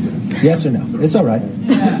 Yes or no? It's all right.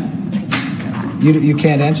 You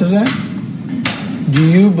can't answer that? Do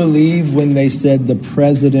you believe when they said the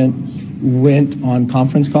president went on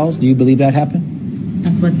conference calls? Do you believe that happened?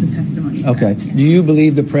 That's what the testimony says. Okay. Do you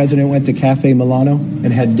believe the president went to Cafe Milano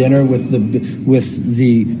and had dinner with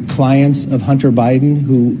the clients of Hunter Biden,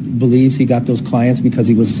 who believes he got those clients because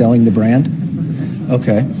he was selling the brand?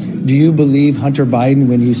 Okay. Do you believe Hunter Biden,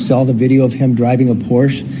 when you saw the video of him driving a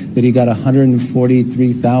Porsche, that he got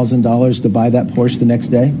 $143,000 to buy that Porsche the next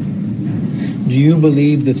day? Do you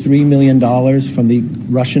believe the $3 million from the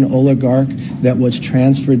Russian oligarch that was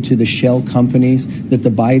transferred to the shell companies that the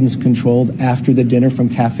Bidens controlled after the dinner from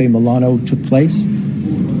Cafe Milano took place?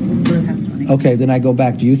 Okay, then I go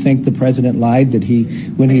back. Do you think the president lied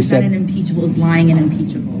when he said an impeachable is lying and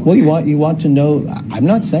impeachable? Well, you want to know. I'm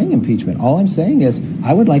not saying impeachment. All I'm saying is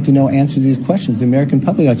I would like to know answers to these questions. The American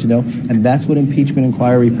public like to know, and that's what impeachment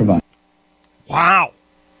inquiry provides. Wow.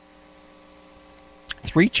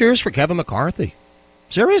 3 cheers for Kevin McCarthy.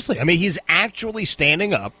 Seriously. I mean, he's actually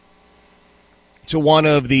standing up to one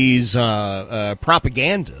of these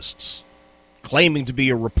propagandists claiming to be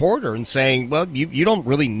a reporter and saying, well, you don't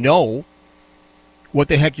really know what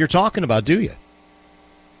the heck you're talking about, do you?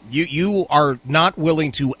 You are not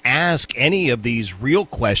willing to ask any of these real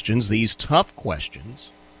questions, these tough questions,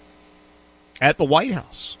 at the White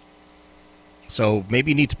House. So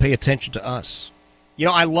maybe you need to pay attention to us. You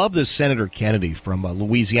know, I love this Senator Kennedy from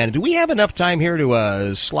Louisiana. Do we have enough time here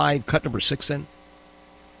to slide cut number 6 in?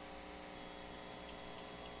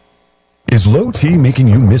 Is low T making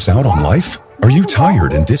you miss out on life? Are you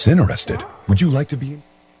tired and disinterested? Would you like to be?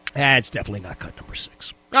 It's definitely not cut number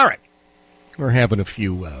 6. All right. We're having a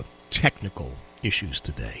few technical issues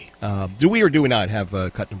today. Do we or do we not have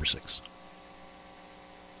cut number 6?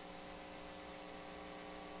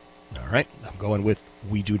 All right. I'm going with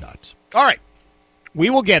we do not. All right. We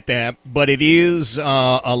will get that, but it is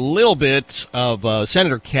a little bit of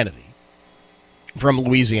Senator Kennedy from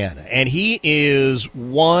Louisiana. And he is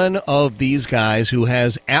one of these guys who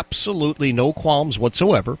has absolutely no qualms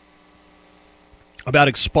whatsoever about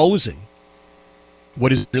exposing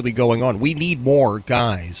what is really going on. We need more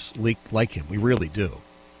guys like him. We really do.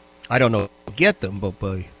 I don't know if get them, but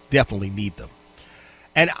we definitely need them.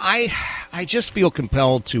 And I just feel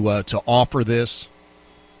compelled to offer this.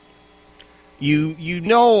 You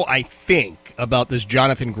know, I think, about this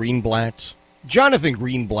Jonathan Greenblatt. Jonathan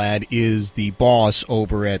Greenblatt is the boss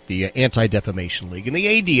over at the Anti-Defamation League. And the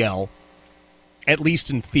ADL, at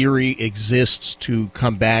least in theory, exists to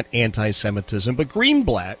combat anti-Semitism. But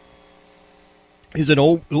Greenblatt is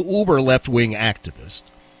an uber left-wing activist.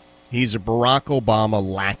 He's a Barack Obama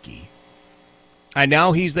lackey. And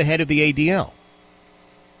now he's the head of the ADL.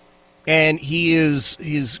 And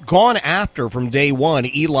he's gone after, from day one,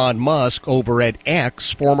 Elon Musk over at X,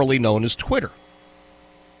 formerly known as Twitter.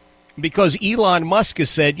 Because Elon Musk has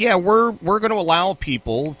said, yeah, we're going to allow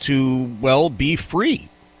people to, well, be free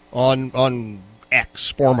on X,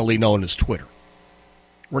 formerly known as Twitter.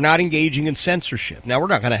 We're not engaging in censorship. Now, we're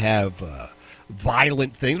not going to have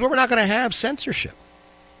violent things, but we're not going to have censorship.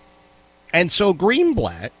 And so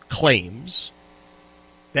Greenblatt claims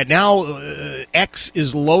that now X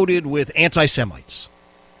is loaded with anti-Semites.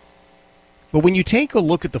 But when you take a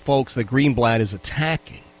look at the folks that Greenblatt is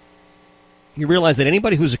attacking, You realize that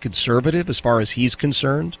anybody who's a conservative, as far as he's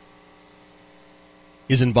concerned,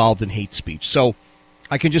 is involved in hate speech. So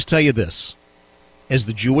I can just tell you this. As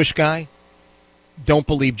the Jewish guy, don't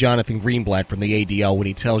believe Jonathan Greenblatt from the ADL when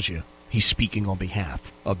he tells you he's speaking on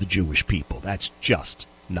behalf of the Jewish people. That's just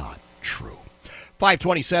not true.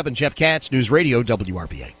 527, Jeff Katz, News Radio,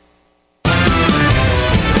 WRBA.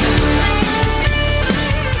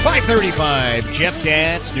 535, Jeff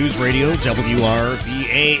Katz, News Radio,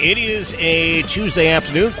 WRBA. It is a Tuesday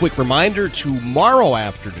afternoon. Quick reminder, tomorrow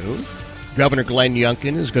afternoon, Governor Glenn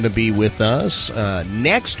Youngkin is going to be with us.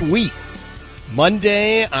 Next week,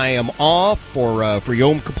 Monday, I am off for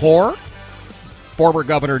Yom Kippur. Former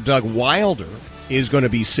Governor Doug Wilder is going to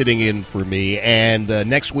be sitting in for me. And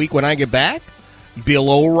next week when I get back, Bill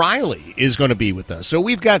O'Reilly is going to be with us. So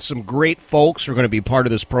we've got some great folks who are going to be part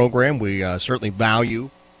of this program. We certainly value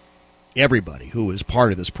everybody who is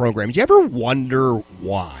part of this program. Do you ever wonder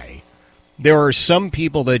why there are some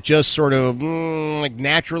people that just sort of like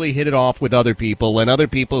naturally hit it off with other people and other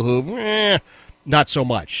people who not so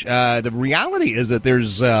much? The reality is that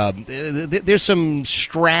there's some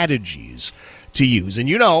strategies to use. And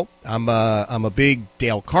you know, I'm a big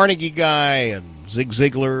Dale Carnegie guy, and Zig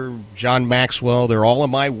Ziglar, John Maxwell, they're all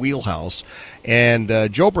in my wheelhouse. And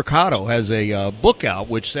Joe Bricado has a book out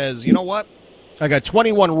which says, you know what? I got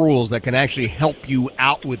 21 rules that can actually help you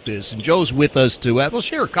out with this. And Joe's with us to, we'll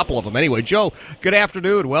share a couple of them. Anyway, Joe, good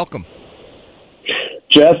afternoon. Welcome.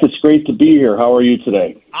 Jeff, it's great to be here. How are you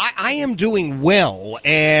today? I am doing well,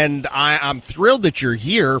 and I'm thrilled that you're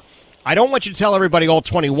here. I don't want you to tell everybody all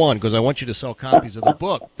 21 because I want you to sell copies of the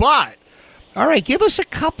book. But, all right, give us a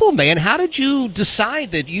couple, man. How did you decide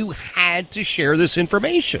that you had to share this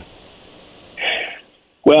information?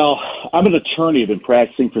 Well, I'm an attorney. I've been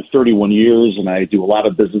practicing for 31 years, and I do a lot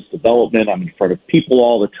of business development. I'm in front of people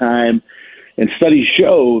all the time. And studies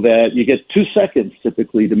show that you get 2 seconds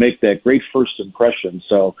typically to make that great first impression.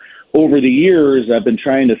 So over the years, I've been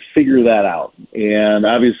trying to figure that out. And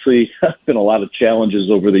obviously, there's been a lot of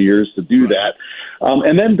challenges over the years to do that.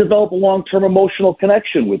 And then develop a long-term emotional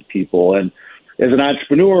connection with people. And as an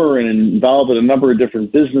entrepreneur and involved in a number of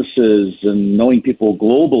different businesses and knowing people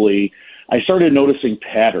globally, I started noticing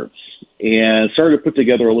patterns and started to put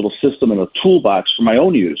together a little system and a toolbox for my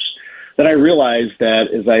own use. Then I realized that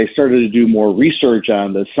as I started to do more research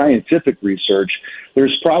on the scientific research,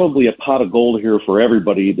 there's probably a pot of gold here for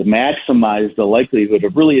everybody to maximize the likelihood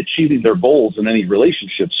of really achieving their goals in any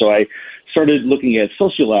relationship. So I started looking at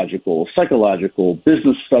sociological, psychological,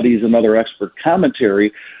 business studies, and other expert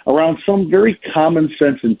commentary around some very common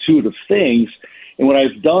sense, intuitive things. And what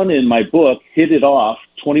I've done in my book, Hit It Off,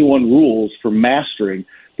 21 Rules for Mastering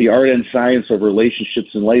the Art and Science of Relationships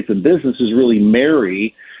in Life and Business, is really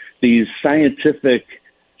marry these scientific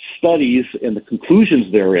studies and the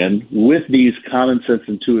conclusions therein with these common sense,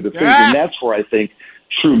 intuitive things. And that's where I think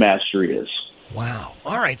true mastery is. Wow.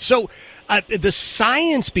 All right. So the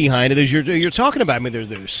science behind it is you're talking about. I mean,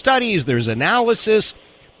 there's studies, there's analysis.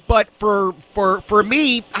 But for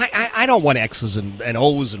me, I don't want X's and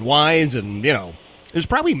O's and Y's, and, you know, there's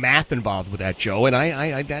probably math involved with that, Joe, and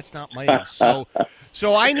I that's not my so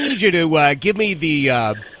I need you to give me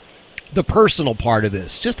the personal part of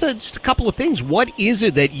this. Just a couple of things. What is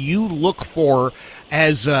it that you look for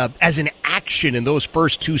as an action in those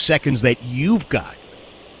first 2 seconds that you've got?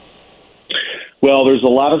 Well, there's a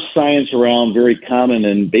lot of science around very common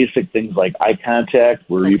and basic things like eye contact,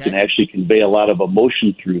 where you can actually convey a lot of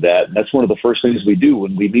emotion through that. And that's one of the first things we do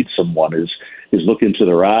when we meet someone is look into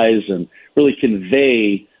their eyes and really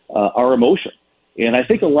convey our emotion. And I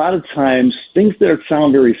think a lot of times things that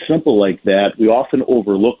sound very simple like that, we often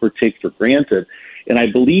overlook or take for granted. And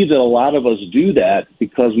I believe that a lot of us do that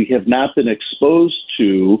because we have not been exposed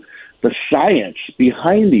to the science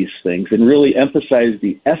behind these things and really emphasize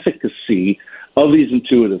the efficacy of these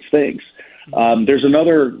intuitive things. There's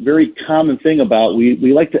another very common thing about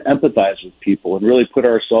we like to empathize with people and really put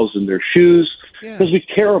ourselves in their shoes because we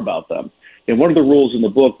care about them. And one of the rules in the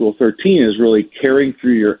book, Rule 13, is really caring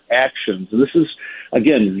through your actions. And this is,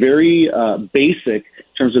 again, very basic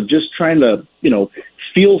in terms of just trying to,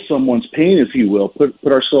 feel someone's pain, if you will, put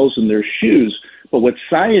ourselves in their shoes. But what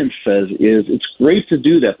science says is it's great to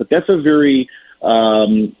do that, but that's a very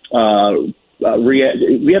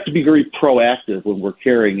we have to be very proactive when we're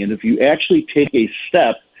caring. And if you actually take a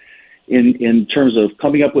step in terms of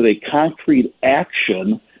coming up with a concrete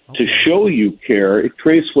action to show you care, it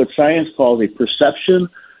creates what science calls a perception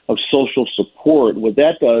of social support. What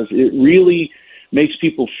that does, it really makes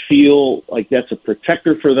people feel like that's a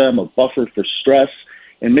protector for them, a buffer for stress,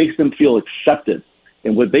 and makes them feel accepted.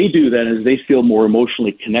 And what they do then is they feel more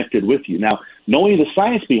emotionally connected with you. Now, knowing the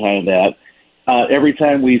science behind that, every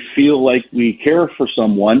time we feel like we care for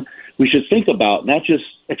someone, we should think about not just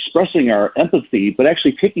expressing our empathy, but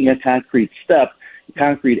actually taking a concrete step,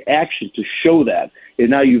 concrete action to show that. And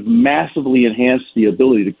now you've massively enhanced the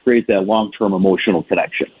ability to create that long-term emotional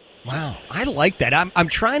connection. Wow, I like that. I'm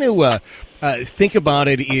trying to think about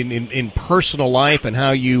it in personal life and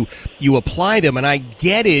how you apply them, and I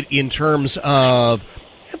get it in terms of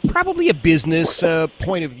probably a business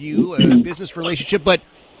point of view, a business relationship. But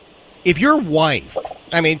if your wife,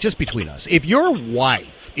 I mean, just between us, if your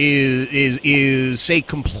wife is say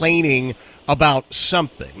complaining about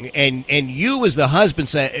something, and you as the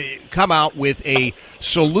husband come out with a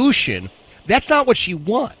solution, that's not what she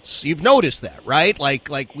wants. You've noticed that, right? Like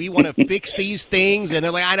we want to fix these things, and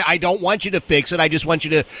they're like, I don't want you to fix it. I just want you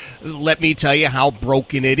to let me tell you how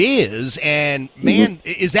broken it is. And man,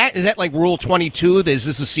 is that like Rule 22? Is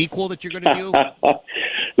this a sequel that you're going to do?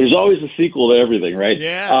 There's always a sequel to everything, right?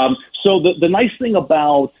 Yeah. So the nice thing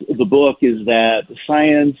about the book is that the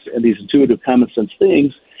science and these intuitive common sense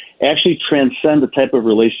things actually transcend the type of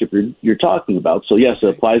relationship you're talking about. So yes, it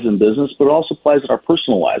applies in business, but it also applies in our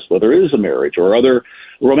personal lives, whether it is a marriage or other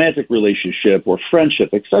romantic relationship or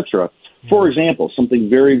friendship, etc. For example,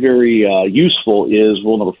 something very, very useful is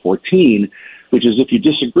rule number 14, which is if you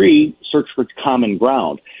disagree, search for common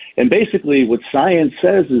ground. And basically what science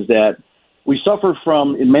says is that we suffer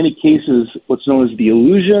from, in many cases, what's known as the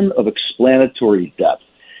illusion of explanatory depth.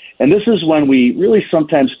 And this is when we really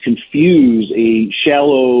sometimes confuse a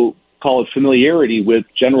shallow, call it familiarity, with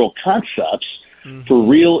general concepts for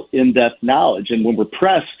real in-depth knowledge. And when we're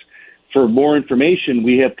pressed for more information,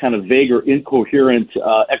 we have kind of vague or incoherent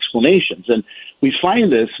explanations. And we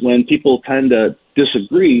find this when people tend to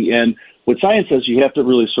disagree. And what science says, you have to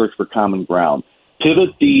really search for common ground.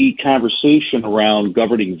 Pivot the conversation around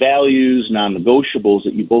governing values, non-negotiables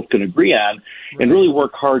that you both can agree on, and really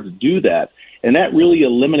work hard to do that. And that really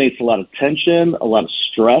eliminates a lot of tension, a lot of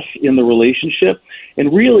stress in the relationship,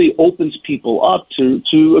 and really opens people up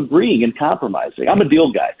to agreeing and compromising. I'm a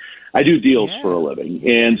deal guy. I do deals for a living.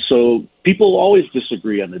 And so people always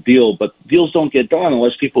disagree on the deal, but deals don't get done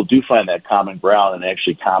unless people do find that common ground and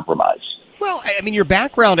actually compromise. Well, I mean, your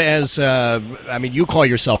background as, you call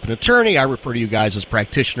yourself an attorney. I refer to you guys as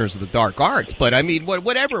practitioners of the dark arts. But, I mean,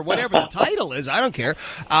 whatever the title is, I don't care.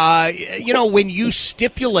 When you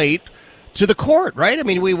stipulate to the court, right? I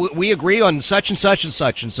mean, we agree on such and such and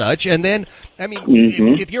such and such. And then, I mean,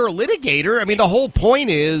 if you're a litigator, I mean, the whole point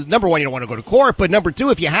is, number one, you don't want to go to court. But number two,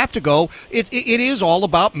 if you have to go, it is all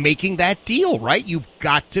about making that deal, right? You've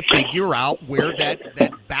got to figure out where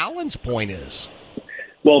that balance point is.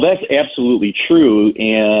 Well, that's absolutely true.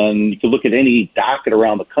 And you can look at any docket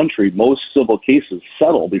around the country. Most civil cases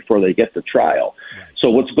settle before they get to trial. Right.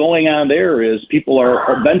 So what's going on there is people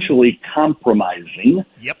are eventually compromising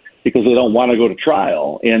because they don't want to go to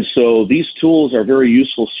trial. And so these tools are very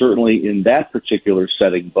useful, certainly in that particular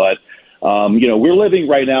setting. But, we're living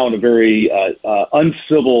right now in a very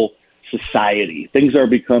uncivil society. Things are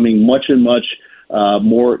becoming much and much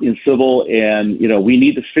more incivil. And, we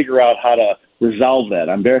need to figure out how to resolve that.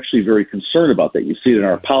 I'm actually very concerned about that. You see it in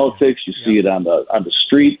our politics. You see it on the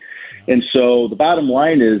street. And so the bottom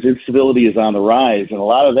line is incivility is on the rise, and a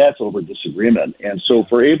lot of that's over disagreement. And so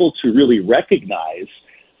if we're able to really recognize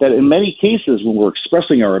that in many cases when we're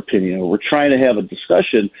expressing our opinion or we're trying to have a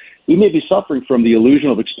discussion, we may be suffering from the illusion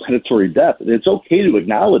of explanatory depth. And it's okay to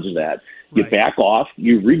acknowledge that. You back off,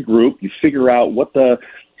 you regroup, you figure out what the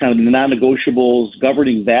kind of the non-negotiables,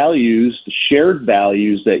 governing values, the shared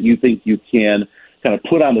values that you think you can kind of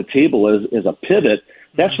put on the table as a pivot.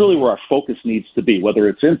 That's really where our focus needs to be, whether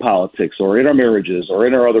it's in politics or in our marriages or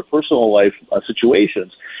in our other personal life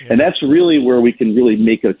situations. And that's really where we can really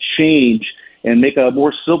make a change and make a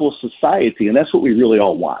more civil society. And that's what we really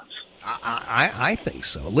all want. I think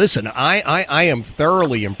so. Listen, I am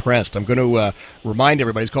thoroughly impressed. I'm going to remind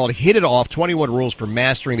everybody, it's called Hit It Off, 21 Rules for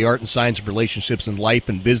Mastering the Art and Science of Relationships in Life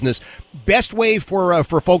and Business. Best way for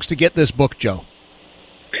folks to get this book, Joe?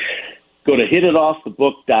 Go to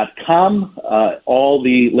hititoffthebook.com. All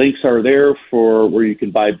the links are there for where you can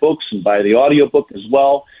buy books and buy the audiobook as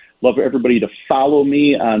well. Love for everybody to follow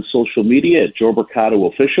me on social media at Joe Mercado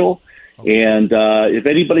Official. And if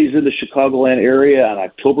anybody's in the Chicagoland area on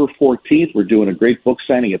October 14th, we're doing a great book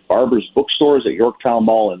signing at Barber's Bookstores at Yorktown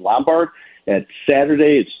Mall in Lombard. At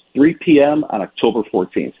Saturday, it's 3 p.m. on October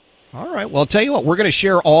 14th. All right. Well, I'll tell you what, we're going to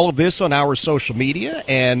share all of this on our social media,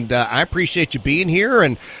 and I appreciate you being here,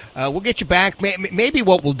 and we'll get you back. Maybe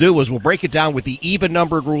what we'll do is we'll break it down with the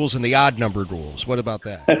even-numbered rules and the odd-numbered rules. What about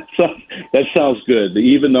that? That sounds good. The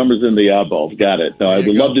even numbers and the oddballs. Got it. No, I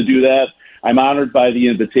would love to do that. I'm honored by the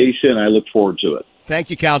invitation. I look forward to it. Thank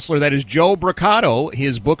you, Counselor. That is Joe Bricado.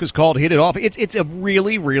 His book is called Hit It Off. It's a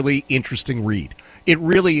really, really interesting read. It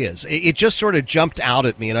really is. It just sort of jumped out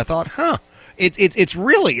at me, and I thought, it's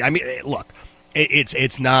really, I mean, look,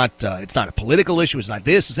 it's not a political issue. It's not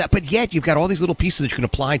this, it's that, but yet you've got all these little pieces that you can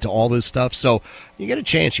apply to all this stuff. So you get a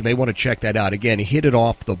chance, you may want to check that out. Again,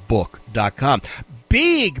 hititoffthebook.com.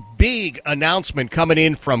 Big announcement coming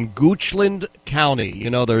in from Goochland County. You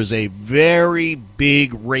know, there's a very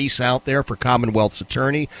big race out there for Commonwealth's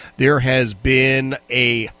attorney. There has been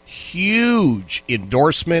a huge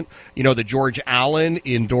endorsement. You know, the George Allen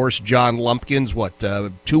endorsed John Lumpkins,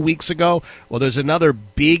 2 weeks ago? Well, there's another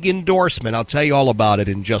big endorsement. I'll tell you all about it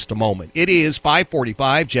in just a moment. It is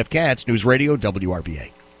 5:45. Jeff Katz, News Radio,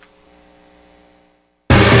 WRVA.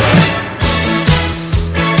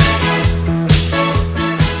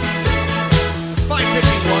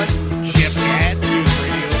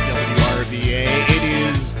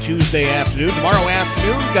 Tuesday afternoon. Tomorrow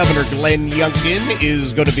afternoon, Governor Glenn Youngkin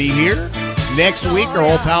is going to be here. Next week, our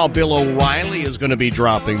old pal Bill O'Reilly is going to be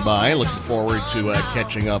dropping by. Looking forward to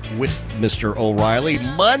catching up with Mr. O'Reilly.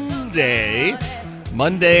 Monday,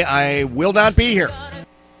 I will not be here.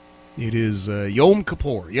 It is Yom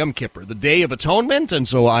Kippur, the Day of Atonement, and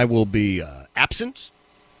so I will be absent.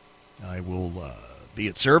 I will be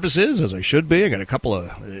at services, as I should be. I got a couple of,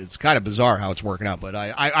 it's kind of bizarre how it's working out, but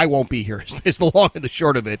I won't be here. It's the long and the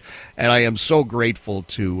short of it, and I am so grateful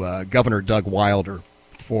to Governor Doug Wilder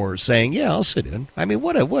for saying, yeah, I'll sit in. I mean,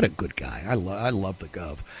 what a good guy. I love the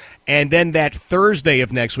Gov. And then that Thursday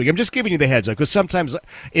of next week, I'm just giving you the heads up, because sometimes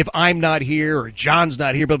if I'm not here or John's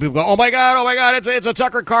not here, but people go, oh my God, it's a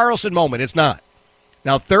Tucker Carlson moment. It's not.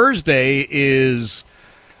 Now, Thursday is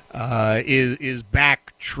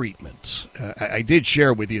back treatment. I did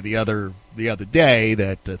share with you the other day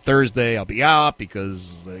that Thursday I'll be out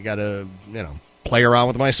because I got to play around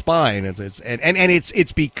with my spine.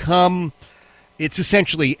 It's become, it's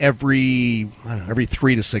essentially every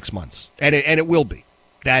 3 to 6 months, and it will be.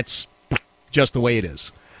 That's just the way it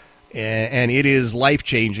is, and it is life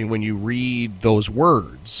changing when you read those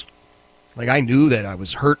words. Like, I knew that I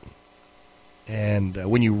was hurting, and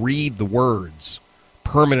when you read the words,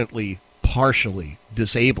 permanently, partially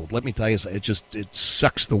disabled, let me tell you, it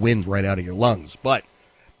sucks the wind right out of your lungs. But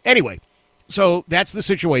anyway, so that's the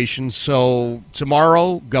situation. So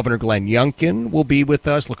tomorrow, Governor Glenn Youngkin will be with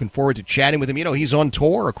us. Looking forward to chatting with him. You know, he's on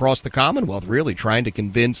tour across the Commonwealth, really trying to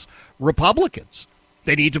convince Republicans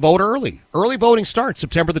they need to vote early. Early voting starts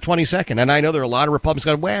September the 22nd. And I know there are a lot of Republicans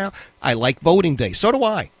going, well, I like voting day. So do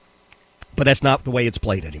I. But that's not the way it's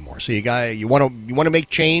played anymore. So you want to make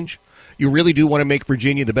change. You really do want to make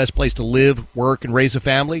Virginia the best place to live, work, and raise a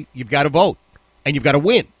family. You've got to vote, and you've got to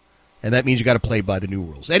win. And that means you got to play by the new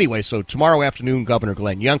rules. Anyway, so tomorrow afternoon, Governor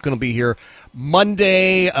Glenn Youngkin will be here.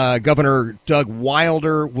 Monday, Governor Doug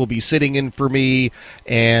Wilder will be sitting in for me,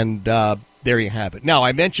 and there you have it. Now,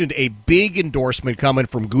 I mentioned a big endorsement coming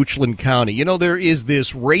from Goochland County. You know, there is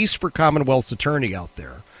this race for Commonwealth's attorney out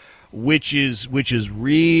there, which is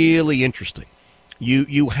really interesting.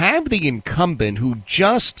 You have the incumbent who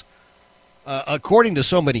just, according to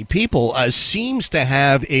so many people, seems to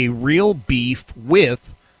have a real beef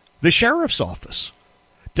with the sheriff's office.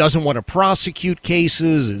 Doesn't want to prosecute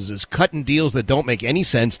cases, is cutting deals that don't make any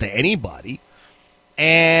sense to anybody.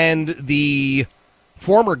 And the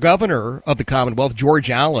former governor of the Commonwealth, George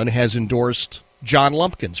Allen, has endorsed John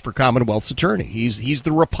Lumpkins for Commonwealth's attorney. He's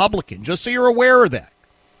the Republican, just so you're aware of that.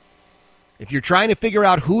 If you're trying to figure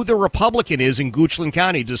out who the Republican is in Goochland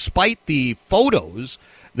County, despite the photos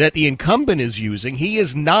that the incumbent is using, he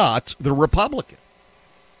is not the Republican.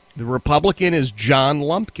 The Republican is John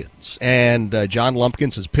Lumpkins, and John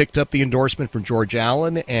Lumpkins has picked up the endorsement from George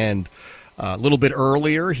Allen, and a little bit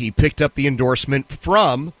earlier he picked up the endorsement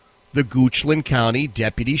from the Goochland County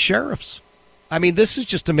deputy sheriffs. I mean, this is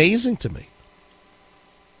just amazing to me.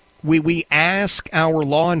 We ask our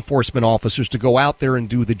law enforcement officers to go out there and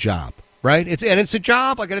do the job, right? It's a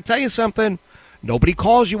job. I got to tell you something. Nobody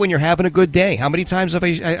calls you when you're having a good day. How many times have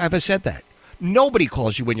I said that? Nobody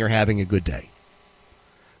calls you when you're having a good day.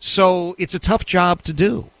 So it's a tough job to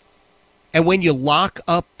do. And when you lock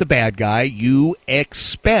up the bad guy, you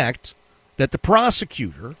expect that the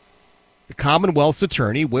prosecutor, the Commonwealth's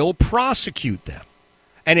attorney, will prosecute them.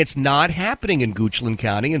 And it's not happening in Goochland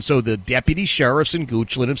County. And so the deputy sheriffs in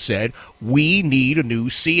Goochland have said, we need a new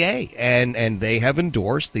CA. And they have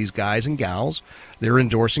endorsed, these guys and gals, they're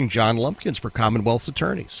endorsing John Lumpkins for Commonwealth's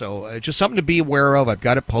attorney. So just something to be aware of. I've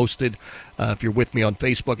got it posted if you're with me on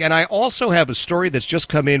Facebook. And I also have a story that's just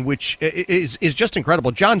come in, which is just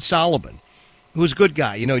incredible. John Solomon, who's a good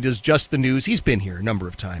guy, you know, he does Just the News. He's been here a number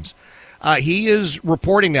of times. He is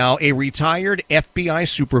reporting now a retired FBI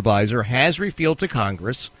supervisor has revealed to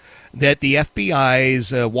Congress that the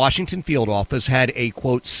FBI's Washington field office had a,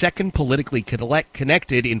 quote, second politically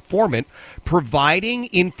connected informant providing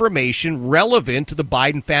information relevant to the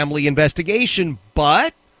Biden family investigation,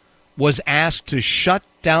 but was asked to shut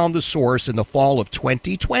down the source in the fall of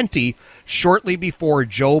 2020, shortly before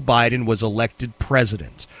Joe Biden was elected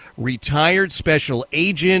president. Retired Special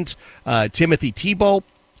Agent Timothy Thibault,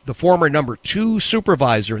 the former number 2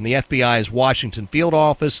 supervisor in the FBI's Washington field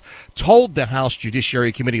office, told the House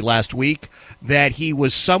Judiciary Committee last week that he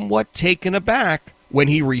was somewhat taken aback when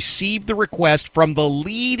he received the request from the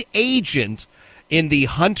lead agent in the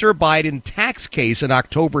Hunter Biden tax case in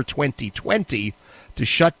October 2020 to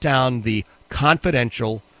shut down the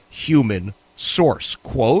confidential human source.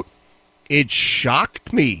 Quote, "It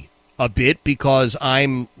shocked me a bit because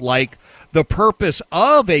I'm like, the purpose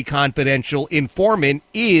of a confidential informant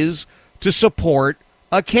is to support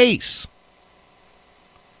a case."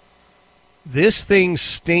 This thing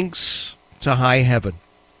stinks to high heaven.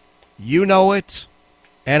 You know it,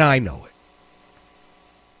 and I know it.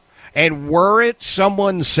 And were it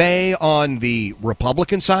someone, say, on the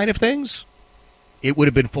Republican side of things, it would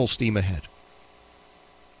have been full steam ahead.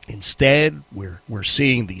 Instead, we're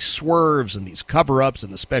seeing these swerves and these cover-ups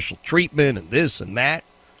and the special treatment and this and that.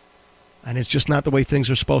 And it's just not the way things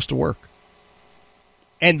are supposed to work.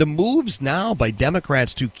 And the moves now by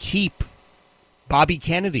Democrats to keep Bobby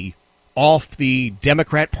Kennedy off the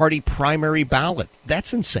Democrat Party primary ballot,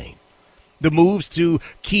 that's insane. The moves to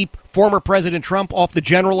keep former President Trump off the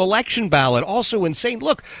general election ballot, also insane.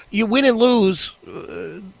 Look, you win and lose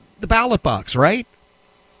the ballot box, right?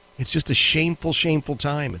 It's just a shameful, shameful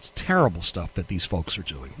time. It's terrible stuff that these folks are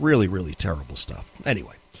doing. Really, really terrible stuff.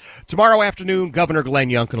 Anyway. Tomorrow afternoon, Governor Glenn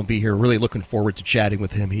Youngkin will be here. Really looking forward to chatting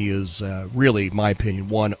with him. He is really, in my opinion,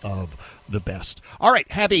 one of the best. All right,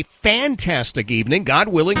 have a fantastic evening. God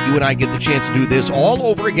willing, you and I get the chance to do this all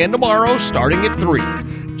over again tomorrow, starting at 3.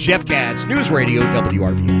 Jeff Katz, News Radio,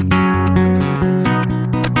 WRVA.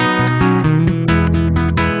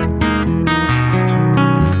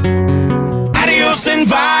 Adios and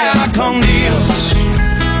via con Dios.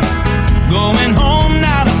 Going home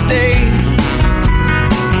now to stay.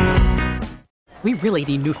 We really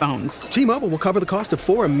need new phones. T-Mobile will cover the cost of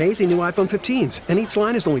 4 amazing new iPhone 15s, and each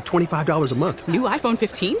line is only $25 a month. New iPhone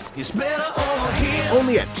 15s? It's better over here.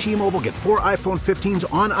 Only at T-Mobile, get 4 iPhone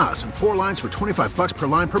 15s on us and 4 lines for $25 per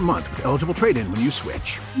line per month with eligible trade-in when you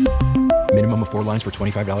switch. Minimum of 4 lines for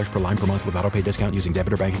 $25 per line per month with autopay discount using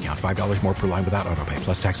debit or bank account. $5 more per line without autopay,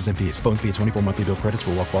 plus taxes and fees. Phone fee at 24 monthly bill credits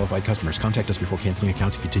for well-qualified customers. Contact us before canceling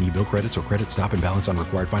account to continue bill credits or credit stop and balance on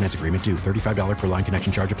required finance agreement due. $35 per line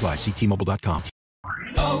connection charge applies. See T-Mobile.com.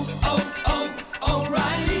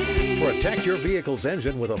 O'Reilly. Protect your vehicle's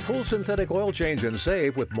engine with a full synthetic oil change and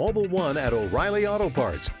save with Mobil 1 at O'Reilly Auto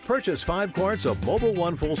Parts. Purchase 5 quarts of Mobil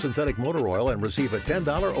 1 full synthetic motor oil and receive a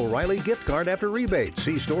 $10 O'Reilly gift card after rebate.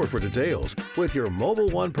 See store for details. With your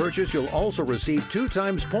Mobil 1 purchase, you'll also receive 2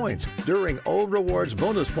 times points during O Rewards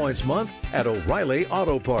Bonus Points Month at O'Reilly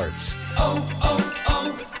Auto Parts.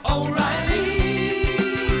 O'Reilly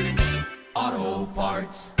Auto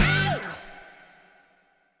Parts.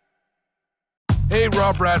 Hey,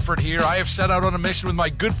 Rob Bradford here. I have set out on a mission with my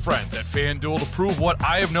good friends at FanDuel to prove what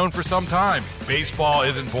I have known for some time. Baseball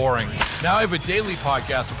isn't boring. Now I have a daily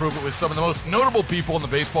podcast to prove it with some of the most notable people in the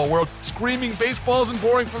baseball world, screaming baseball isn't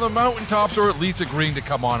boring from the mountaintops, or at least agreeing to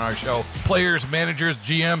come on our show. Players, managers,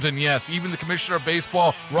 GMs, and yes, even the commissioner of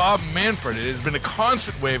baseball, Rob Manfred. It has been a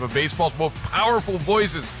constant wave of baseball's most powerful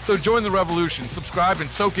voices. So join the revolution. Subscribe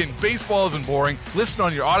and soak in Baseball Isn't Boring. Listen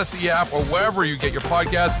on your Odyssey app or wherever you get your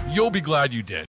podcasts. You'll be glad you did.